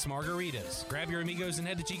the best margaritas. Grab your amigos and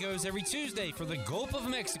head to Chico's every Tuesday for the Gulp of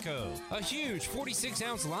Mexico. A huge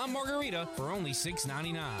 46-ounce lime margarita for only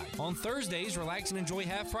 $6.99. On Thursdays, relax and enjoy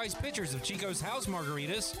half-price pitchers of Chico's house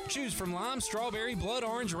margaritas. Choose from lime, strawberry, blood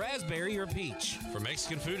orange, raspberry, or peach. For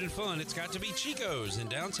Mexican food and fun, it's got to be Chico's in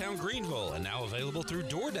downtown Greenville and now available through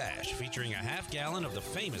DoorDash, featuring a half-gallon of the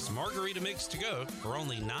famous margarita mix to go for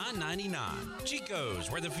only $9.99. Chico's,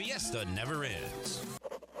 where the fiesta never ends.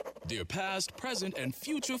 Dear past, present, and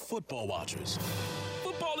future football watchers,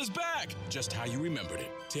 football is back, just how you remembered it.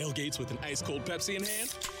 Tailgates with an ice-cold Pepsi in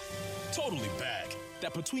hand? Totally back.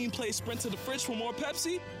 That between-play sprint to the fridge for more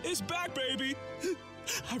Pepsi is back, baby.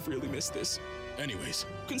 I've really missed this. Anyways,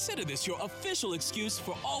 consider this your official excuse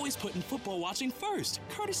for always putting football watching first,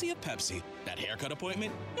 courtesy of Pepsi. That haircut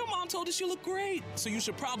appointment? Your mom told us you look great, so you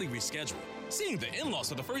should probably reschedule. Seeing the in-laws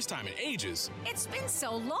for the first time in ages. It's been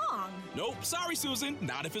so long. Nope, sorry, Susan.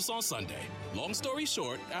 Not if it's on Sunday. Long story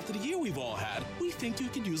short, after the year we've all had, we think you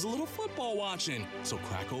could use a little football watching. So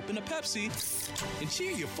crack open a Pepsi and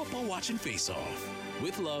cheer your football watching face off.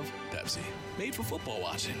 With love, Pepsi. Made for football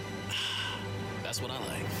watching. That's what I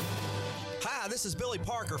like. Hi, Hi, this is Billy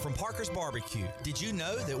Parker from Parker's Barbecue. Did you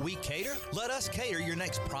know that we cater? Let us cater your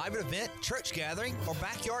next private event, church gathering, or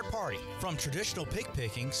backyard party. From traditional pig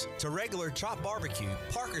pickings to regular chop barbecue,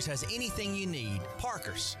 Parker's has anything you need.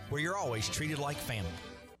 Parker's, where you're always treated like family.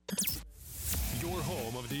 Your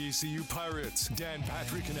home of the ECU Pirates, Dan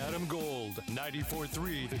Patrick and Adam Gold.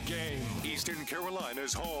 94.3 The Game. Eastern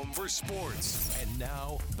Carolina's home for sports. And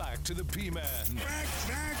now, back to the P-Man. Back.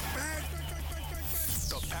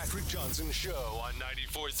 The Patrick Johnson Show on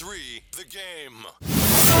 94.3 The Game.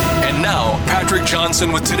 And now, Patrick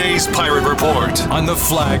Johnson with today's Pirate Report on the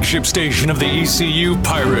flagship station of the ECU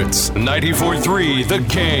Pirates. 94.3 The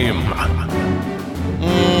Game.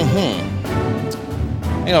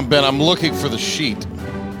 Hang on, Ben, I'm looking for the sheet. Do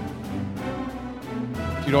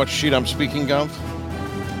you know what sheet I'm speaking of?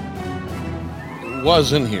 It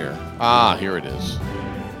was in here. Ah, here it is.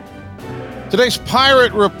 Today's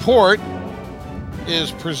Pirate Report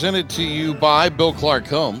is presented to you by Bill Clark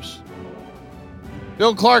Homes.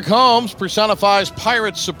 Bill Clark Homes personifies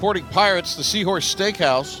pirates supporting pirates, the Seahorse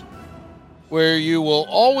Steakhouse, where you will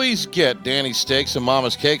always get Danny's Steaks and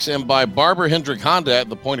Mama's Cakes, and by Barbara Hendrick Honda at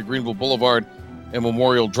the point of Greenville Boulevard and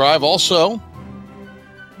Memorial Drive. Also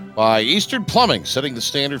by Eastern Plumbing, setting the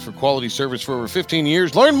standard for quality service for over 15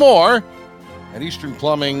 years. Learn more at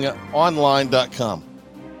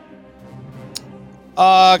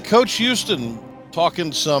easternplumbingonline.com. Coach Houston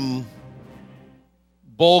talking some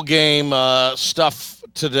bowl game stuff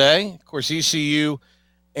today. Of course, ECU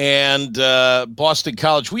and Boston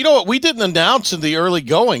College. We didn't announce in the early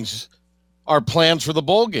goings our plans for the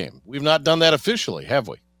bowl game. We've not done that officially, have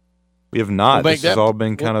we? We have not. This has all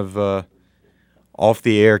been kind of off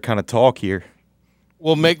the air kind of talk here.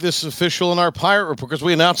 We'll make this official in our Pirate Report because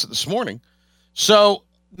we announced it this morning. So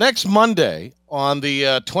next Monday on the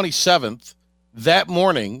 27th, that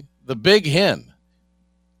morning, the Big Hen,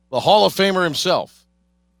 the Hall of Famer himself,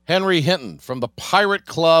 Henry Hinton from the Pirate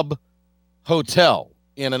Club Hotel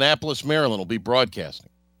in Annapolis, Maryland, will be broadcasting.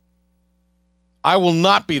 I will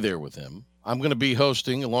not be there with him. I'm going to be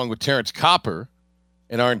hosting, along with Terrence Copper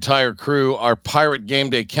and our entire crew, our Pirate Game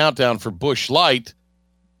Day Countdown for Busch Light.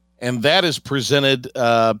 And that is presented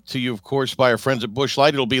to you, of course, by our friends at Busch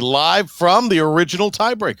Light. It'll be live from the original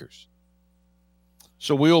Tiebreakers.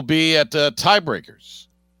 So we will be at Tiebreakers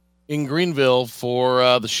in Greenville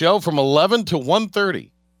for the show from 11 to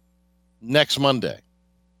 1:30 next Monday.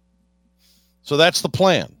 So that's the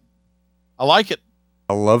plan. I like it.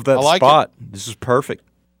 I love that spot. This is perfect.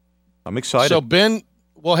 I'm excited. So, Ben,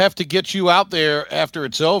 we'll have to get you out there after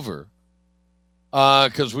it's over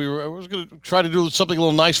because I was going to try to do something a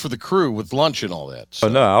little nice for the crew with lunch and all that. So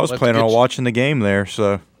no, I was planning on watching the game there,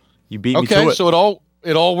 so you beat me to it. Okay, so it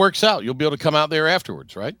all works out. You'll be able to come out there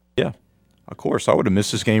afterwards, right? Yeah, of course. I would have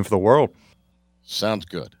missed this game for the world. Sounds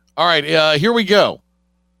good. All right, here we go.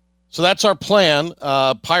 So that's our plan.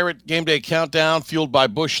 Pirate Game Day Countdown fueled by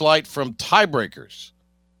Busch Light from Tiebreakers,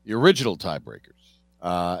 the original Tiebreakers.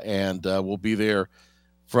 And we'll be there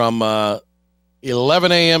from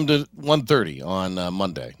 11 a.m. to 1:30 on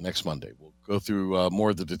next Monday. We'll go through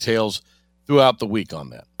more of the details throughout the week on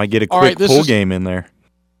that. I get a quick pool game in there.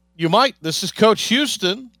 You might. This is Coach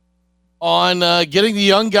Houston on getting the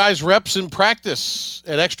young guys reps in practice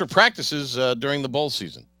and extra practices during the bowl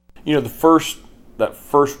season. You know, we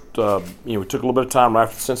took a little bit of time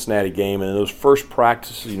after the Cincinnati game, and in those first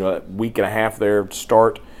practices, that week and a half there to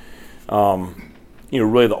start,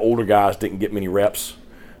 really the older guys didn't get many reps.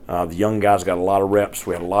 The young guys got a lot of reps.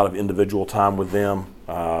 We had a lot of individual time with them.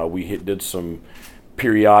 We did some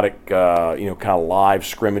periodic, kind of live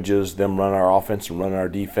scrimmages, them running our offense and running our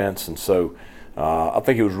defense. And so I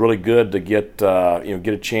think it was really good to get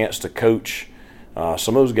a chance to coach.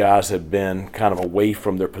 Some of those guys have been kind of away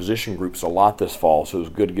from their position groups a lot this fall, so it was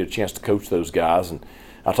good to get a chance to coach those guys. And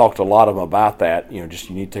I talked to a lot of them about that. You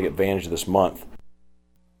need to take advantage of this month.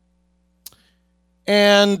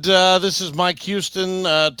 And this is Mike Houston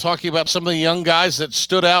talking about some of the young guys that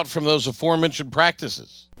stood out from those aforementioned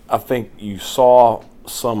practices. I think you saw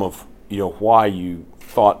some of, why you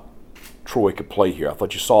thought Troy could play here. I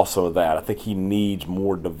thought you saw some of that. I think he needs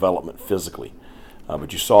more development physically.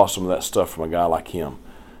 But you saw some of that stuff from a guy like him.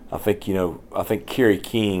 I think Kerry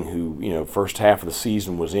King, who, first half of the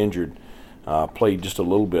season was injured, played just a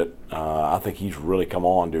little bit. I think he's really come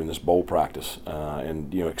on during this bowl practice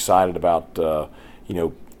and, excited about,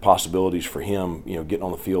 possibilities for him, getting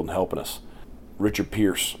on the field and helping us. Richard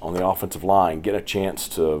Pierce on the offensive line, getting a chance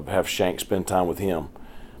to have Shank spend time with him.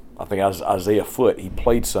 I think Isaiah Foote, he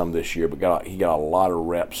played some this year, but he got a lot of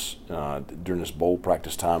reps during this bowl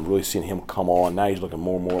practice time. Really seeing him come on. Now he's looking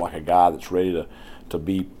more and more like a guy that's ready to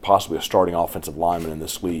be possibly a starting offensive lineman in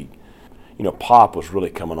this league. Pop was really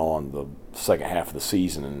coming on the second half of the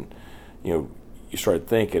season, and you started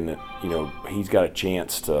thinking that he's got a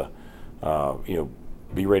chance to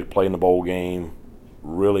be ready to play in the bowl game,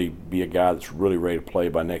 really be a guy that's really ready to play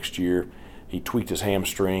by next year. He tweaked his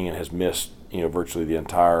hamstring and has missed virtually the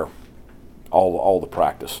entire all the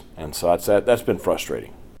practice, and so that's been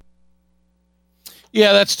frustrating.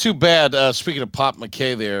 Yeah, that's too bad. Speaking of Pop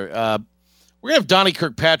McKay there, we're going to have Donnie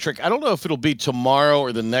Kirkpatrick. I don't know if it'll be tomorrow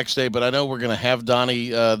or the next day, but I know we're going to have Donnie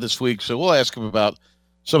this week, so we'll ask him about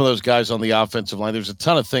some of those guys on the offensive line. There's a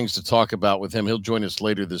ton of things to talk about with him. He'll join us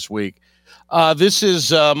later this week. This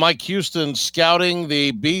is Mike Houston scouting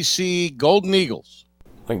the BC Golden Eagles.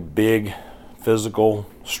 I think big, physical,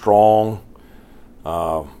 strong,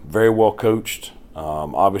 very well coached.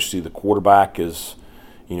 Obviously, the quarterback is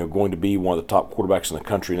going to be one of the top quarterbacks in the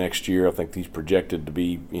country next year. I think he's projected to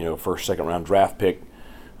be, first, second round draft pick.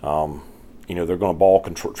 They're going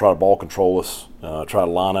to try to ball control us, try to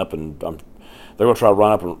line up, and they're going to try to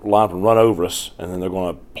line up and run over us, and then they're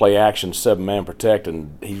going to play action 7-man protect,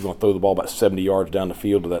 and he's going to throw the ball about 70 yards down the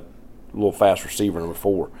field to that little fast receiver, number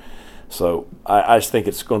 4. So I just think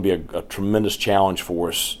it's going to be a tremendous challenge for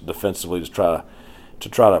us defensively to try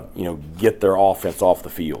to get their offense off the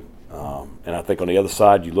field. And I think on the other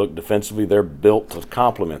side, you look defensively, they're built to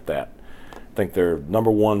complement that. I think they're number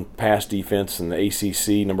 1 pass defense in the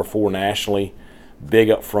ACC, number 4 nationally, big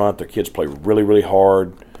up front. Their kids play really, really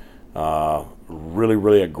hard, really,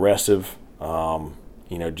 really aggressive,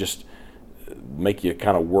 just make you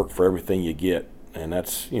kind of work for everything you get. And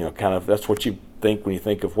that's, that's what you think when you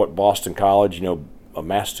think of what Boston College, a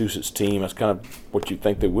Massachusetts team, that's kind of what you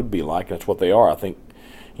think they would be like. That's what they are. I think,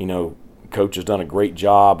 Coach has done a great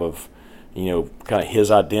job of, kind of his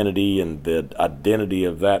identity and the identity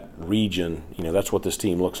of that region. That's what this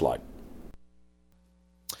team looks like.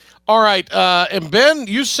 All right. And Ben,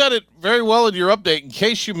 you said it very well in your update. In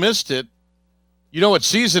case you missed it, you know what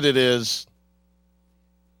season it is.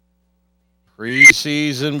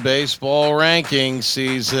 Preseason baseball ranking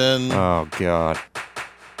season. Oh, God.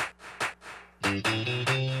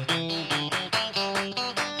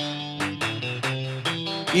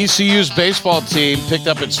 ECU's baseball team picked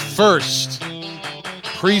up its first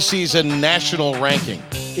preseason national ranking.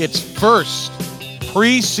 Its first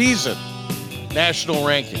preseason national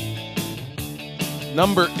ranking.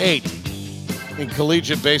 Number 8 in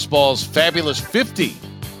collegiate baseball's Fabulous 50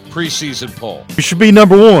 preseason poll. You should be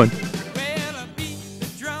number 1.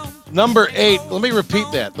 Number 8, let me repeat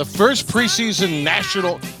that. The first preseason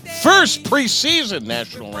national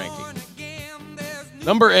ranking.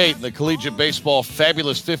 Number 8 in the collegiate baseball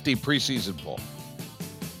Fabulous 50 preseason poll.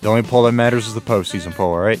 The only poll that matters is the postseason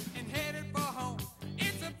poll, all right?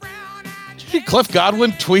 Did you see Cliff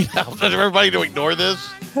Godwin tweet out that everybody to ignore this?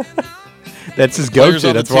 That's his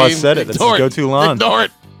go-to. That's why I said it. That's his go-to line. Ignore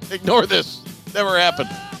it. Ignore this. Never happened.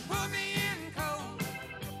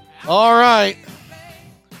 All right.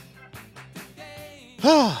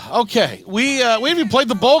 Okay. We haven't even played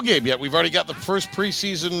the bowl game yet. We've already got the first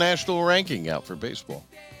preseason national ranking out for baseball.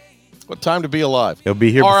 What time to be alive. It'll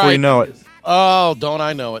be here before you know it. Oh, don't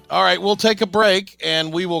I know it. All right, we'll take a break,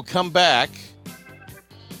 and we will come back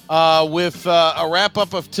with a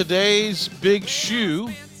wrap-up of today's Big Shoe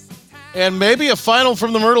and maybe a final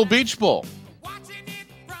from the Myrtle Beach Bowl.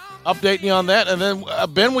 Updating you on that. And then,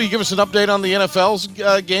 Ben, will you give us an update on the NFL's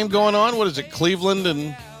game going on? What is it, Cleveland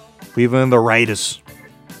and the Raiders.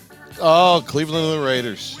 Oh, Cleveland and the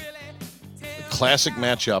Raiders. Classic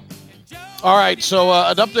matchup. All right, so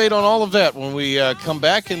an update on all of that when we come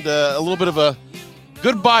back, and a little bit of a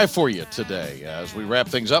goodbye for you today as we wrap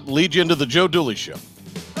things up. Lead you into the Joe Dooley Show.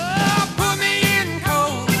 Put me in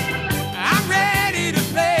cold. I'm ready to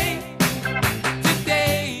play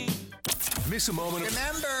today. Miss a moment.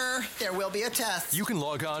 Remember, there will be a test. You can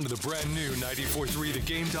log on to the brand new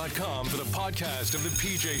 943thegame.com for the podcast of the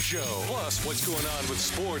PJ Show. Plus, what's going on with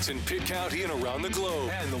sports in Pitt County and around the globe.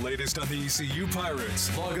 And the latest on the ECU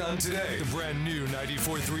Pirates. Log on today. The brand new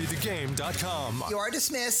 943thegame.com. You are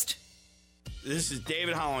dismissed. This is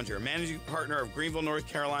David Hollinger, managing partner of Greenville, North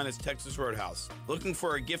Carolina's Texas Roadhouse. Looking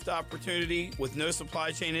for a gift opportunity with no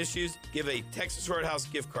supply chain issues? Give a Texas Roadhouse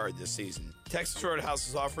gift card this season. Texas Roadhouse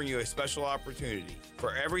is offering you a special opportunity.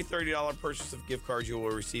 For every $30 purchase of gift cards, you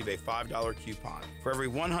will receive a $5 coupon. For every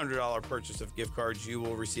 $100 purchase of gift cards, you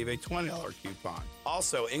will receive a $20 coupon.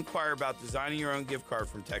 Also, inquire about designing your own gift card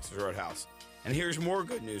from Texas Roadhouse. And here's more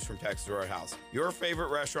good news from Texas Roadhouse. Your favorite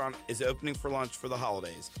restaurant is opening for lunch for the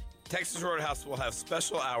holidays. Texas Roadhouse will have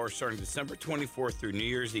special hours starting December 24th through New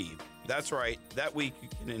Year's Eve. That's right, that week you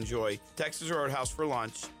can enjoy Texas Roadhouse for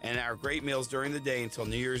lunch and our great meals during the day until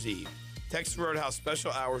New Year's Eve. Texas Roadhouse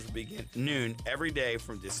special hours will begin at noon every day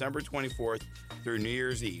from December 24th through New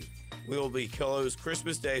Year's Eve. We will be closed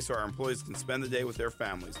Christmas Day so our employees can spend the day with their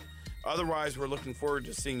families. Otherwise, we're looking forward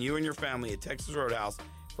to seeing you and your family at Texas Roadhouse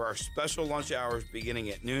for our special lunch hours beginning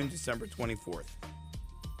at noon December 24th.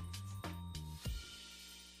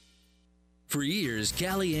 For years,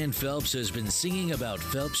 Callie Ann Phelps has been singing about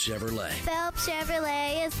Phelps Chevrolet. Phelps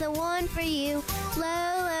Chevrolet is the one for you.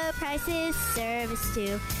 Low prices, service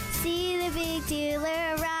too. See the big dealer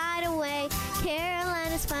right away.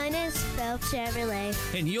 Carolina's finest, Phelps Chevrolet.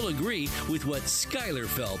 And you'll agree with what Skylar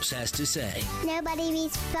Phelps has to say. Nobody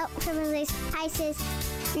beats Phelps Chevrolet's prices.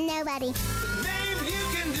 Nobody. The name you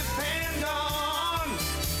can depend on.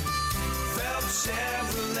 Phelps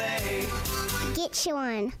Chevrolet. Get you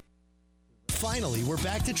one. Finally, we're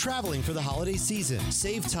back to traveling for the holiday season.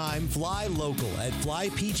 Save time, fly local at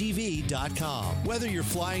flypgv.com. Whether you're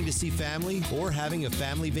flying to see family or having a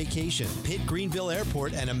family vacation, Pitt Greenville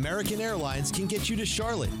Airport and American Airlines can get you to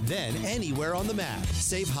Charlotte, then anywhere on the map.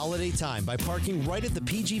 Save holiday time by parking right at the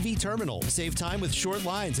PGV terminal. Save time with short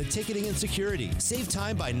lines at ticketing and security. Save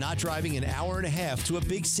time by not driving an hour and a half to a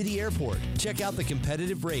big city airport. Check out the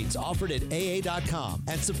competitive rates offered at AA.com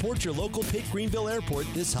and support your local Pitt Greenville Airport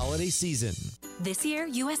this holiday season. This year,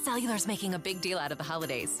 U.S. Cellular is making a big deal out of the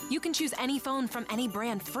holidays. You can choose any phone from any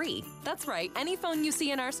brand free. That's right, any phone you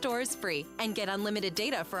see in our store is free. And get unlimited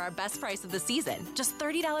data for our best price of the season. Just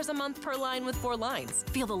 $30 a month per line with 4 lines.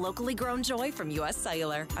 Feel the locally grown joy from U.S.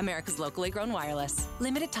 Cellular, America's locally grown wireless.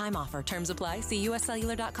 Limited time offer. Terms apply. See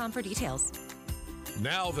uscellular.com for details.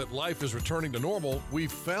 Now that life is returning to normal,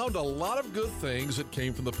 we've found a lot of good things that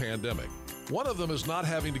came from the pandemic. One of them is not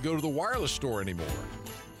having to go to the wireless store anymore.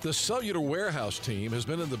 The Cellular Warehouse team has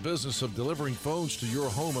been in the business of delivering phones to your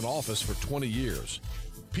home and office for 20 years.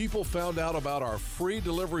 People found out about our free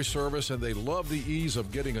delivery service and they love the ease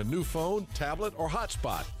of getting a new phone, tablet, or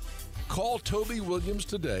hotspot. Call Toby Williams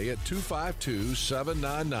today at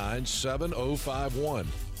 252-799-7051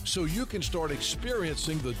 so you can start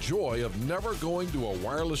experiencing the joy of never going to a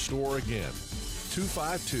wireless store again.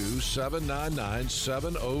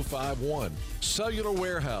 252-799-7051. Cellular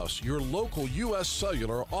Warehouse, your local U.S.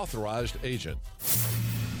 Cellular authorized agent.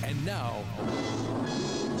 And now,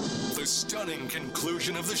 the stunning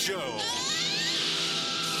conclusion of the show.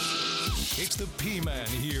 It's the P-Man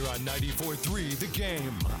here on 94.3 The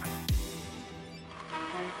Game.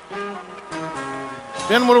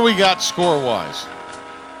 Ben, what do we got score-wise?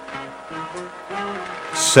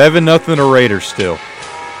 7-0 Raiders still.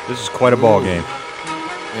 This is quite a ball game.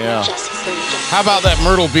 Yeah. How about that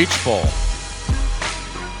Myrtle Beach Bowl?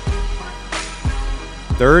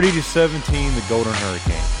 30-17, the Golden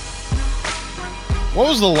Hurricane. What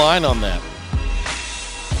was the line on that?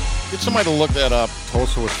 Get somebody to look that up.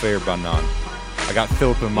 Tulsa was favored by 9. I got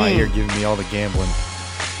Philip in my ear giving me all the gambling.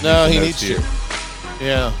 No, he needs to.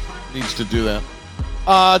 Yeah, needs to do that.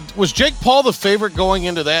 Was Jake Paul the favorite going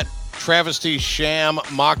into that travesty, sham,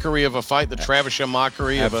 mockery of a fight, the Travis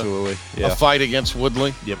mockery of a fight against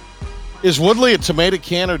Woodley? Yep. Is Woodley a tomato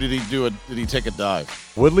can, or did he take a dive?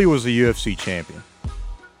 Woodley was a UFC champion.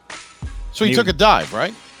 So he took a dive,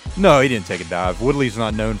 right? No, he didn't take a dive. Woodley's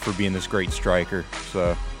not known for being this great striker,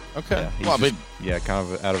 so okay. Yeah,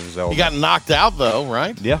 kind of out of his element. He got knocked out though,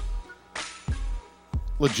 right? Yeah.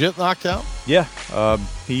 Legit knocked out? Yeah.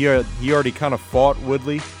 He already kind of fought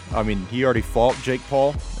Woodley. I mean, he already fought Jake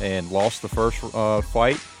Paul and lost the first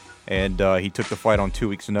fight, and he took the fight on 2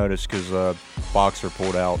 weeks' notice because Boxer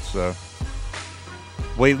pulled out. So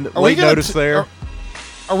late notice there.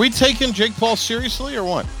 Are we taking Jake Paul seriously or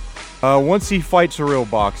what? Once he fights a real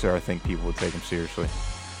boxer, I think people would take him seriously.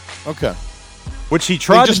 Okay. Which he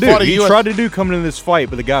tried to do. He tried to do coming into this fight,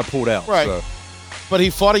 but the guy pulled out. Right. So. But he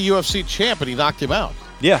fought a UFC champ and he knocked him out.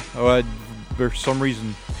 Yeah. For some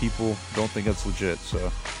reason, people don't think that's legit.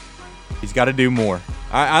 So he's got to do more.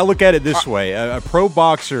 I look at it this way: a pro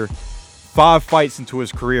boxer, 5 fights into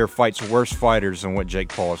his career, fights worse fighters than what Jake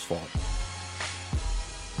Paul has fought.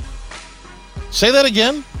 Say that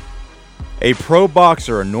again. A pro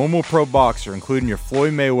boxer, a normal pro boxer, including your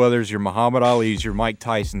Floyd Mayweathers, your Muhammad Ali's, your Mike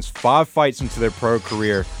Tyson's, 5 fights into their pro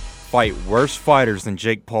career, fight worse fighters than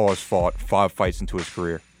Jake Paul has fought 5 fights into his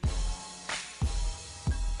career.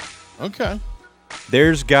 Okay.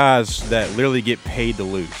 There's guys that literally get paid to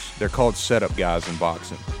lose. They're called setup guys in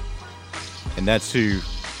boxing. And that's who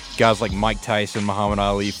guys like Mike Tyson, Muhammad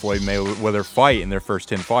Ali, Floyd Mayweather fight in their first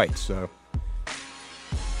 10 fights. So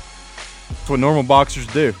that's what normal boxers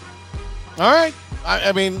do. All right.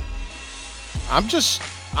 I mean,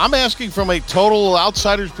 I'm asking from a total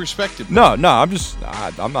outsider's perspective. No, I'm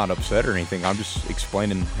not upset or anything. I'm just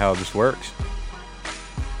explaining how this works.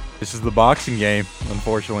 This is the boxing game,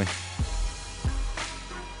 unfortunately.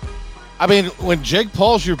 I mean, when Jake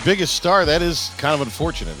Paul's your biggest star, that is kind of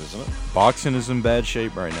unfortunate, isn't it? Boxing is in bad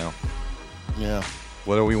shape right now. Yeah.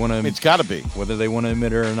 Whether we want to, it's got to be. Whether they want to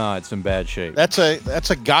admit it or not, it's in bad shape. That's a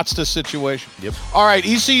Gotsta situation. Yep. All right,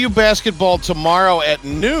 ECU basketball tomorrow at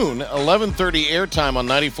noon, 11:30 airtime on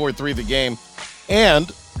 94.3 The Game,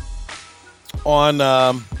 and on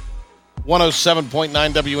 107.9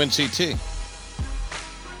 WNCT.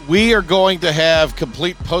 We are going to have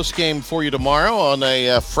complete postgame for you tomorrow on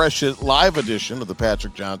a fresh live edition of the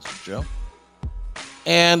Patrick Johnson Show.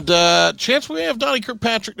 And chance we have Donnie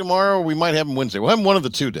Kirkpatrick tomorrow, or we might have him Wednesday. We'll have him one of the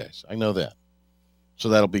 2 days. I know that. So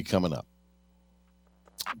that'll be coming up.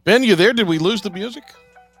 Ben, you there? Did we lose the music?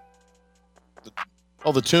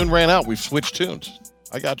 Oh, the tune ran out. We've switched tunes.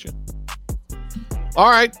 I got you. All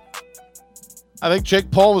right. I think Jake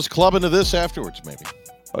Paul was clubbing to this afterwards, maybe.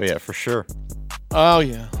 Oh, yeah, for sure. Oh,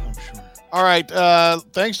 yeah, I'm sure. All right.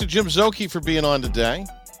 Thanks to Jim Szoke for being on today.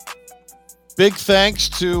 Big thanks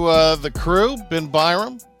to the crew, Ben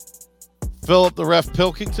Byram, Philip the Ref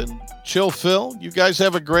Pilkington, Chill Phil. You guys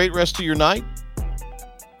have a great rest of your night.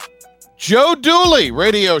 Joe Dooley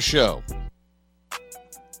radio show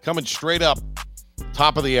coming straight up,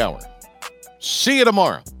 top of the hour. See you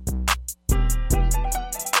tomorrow.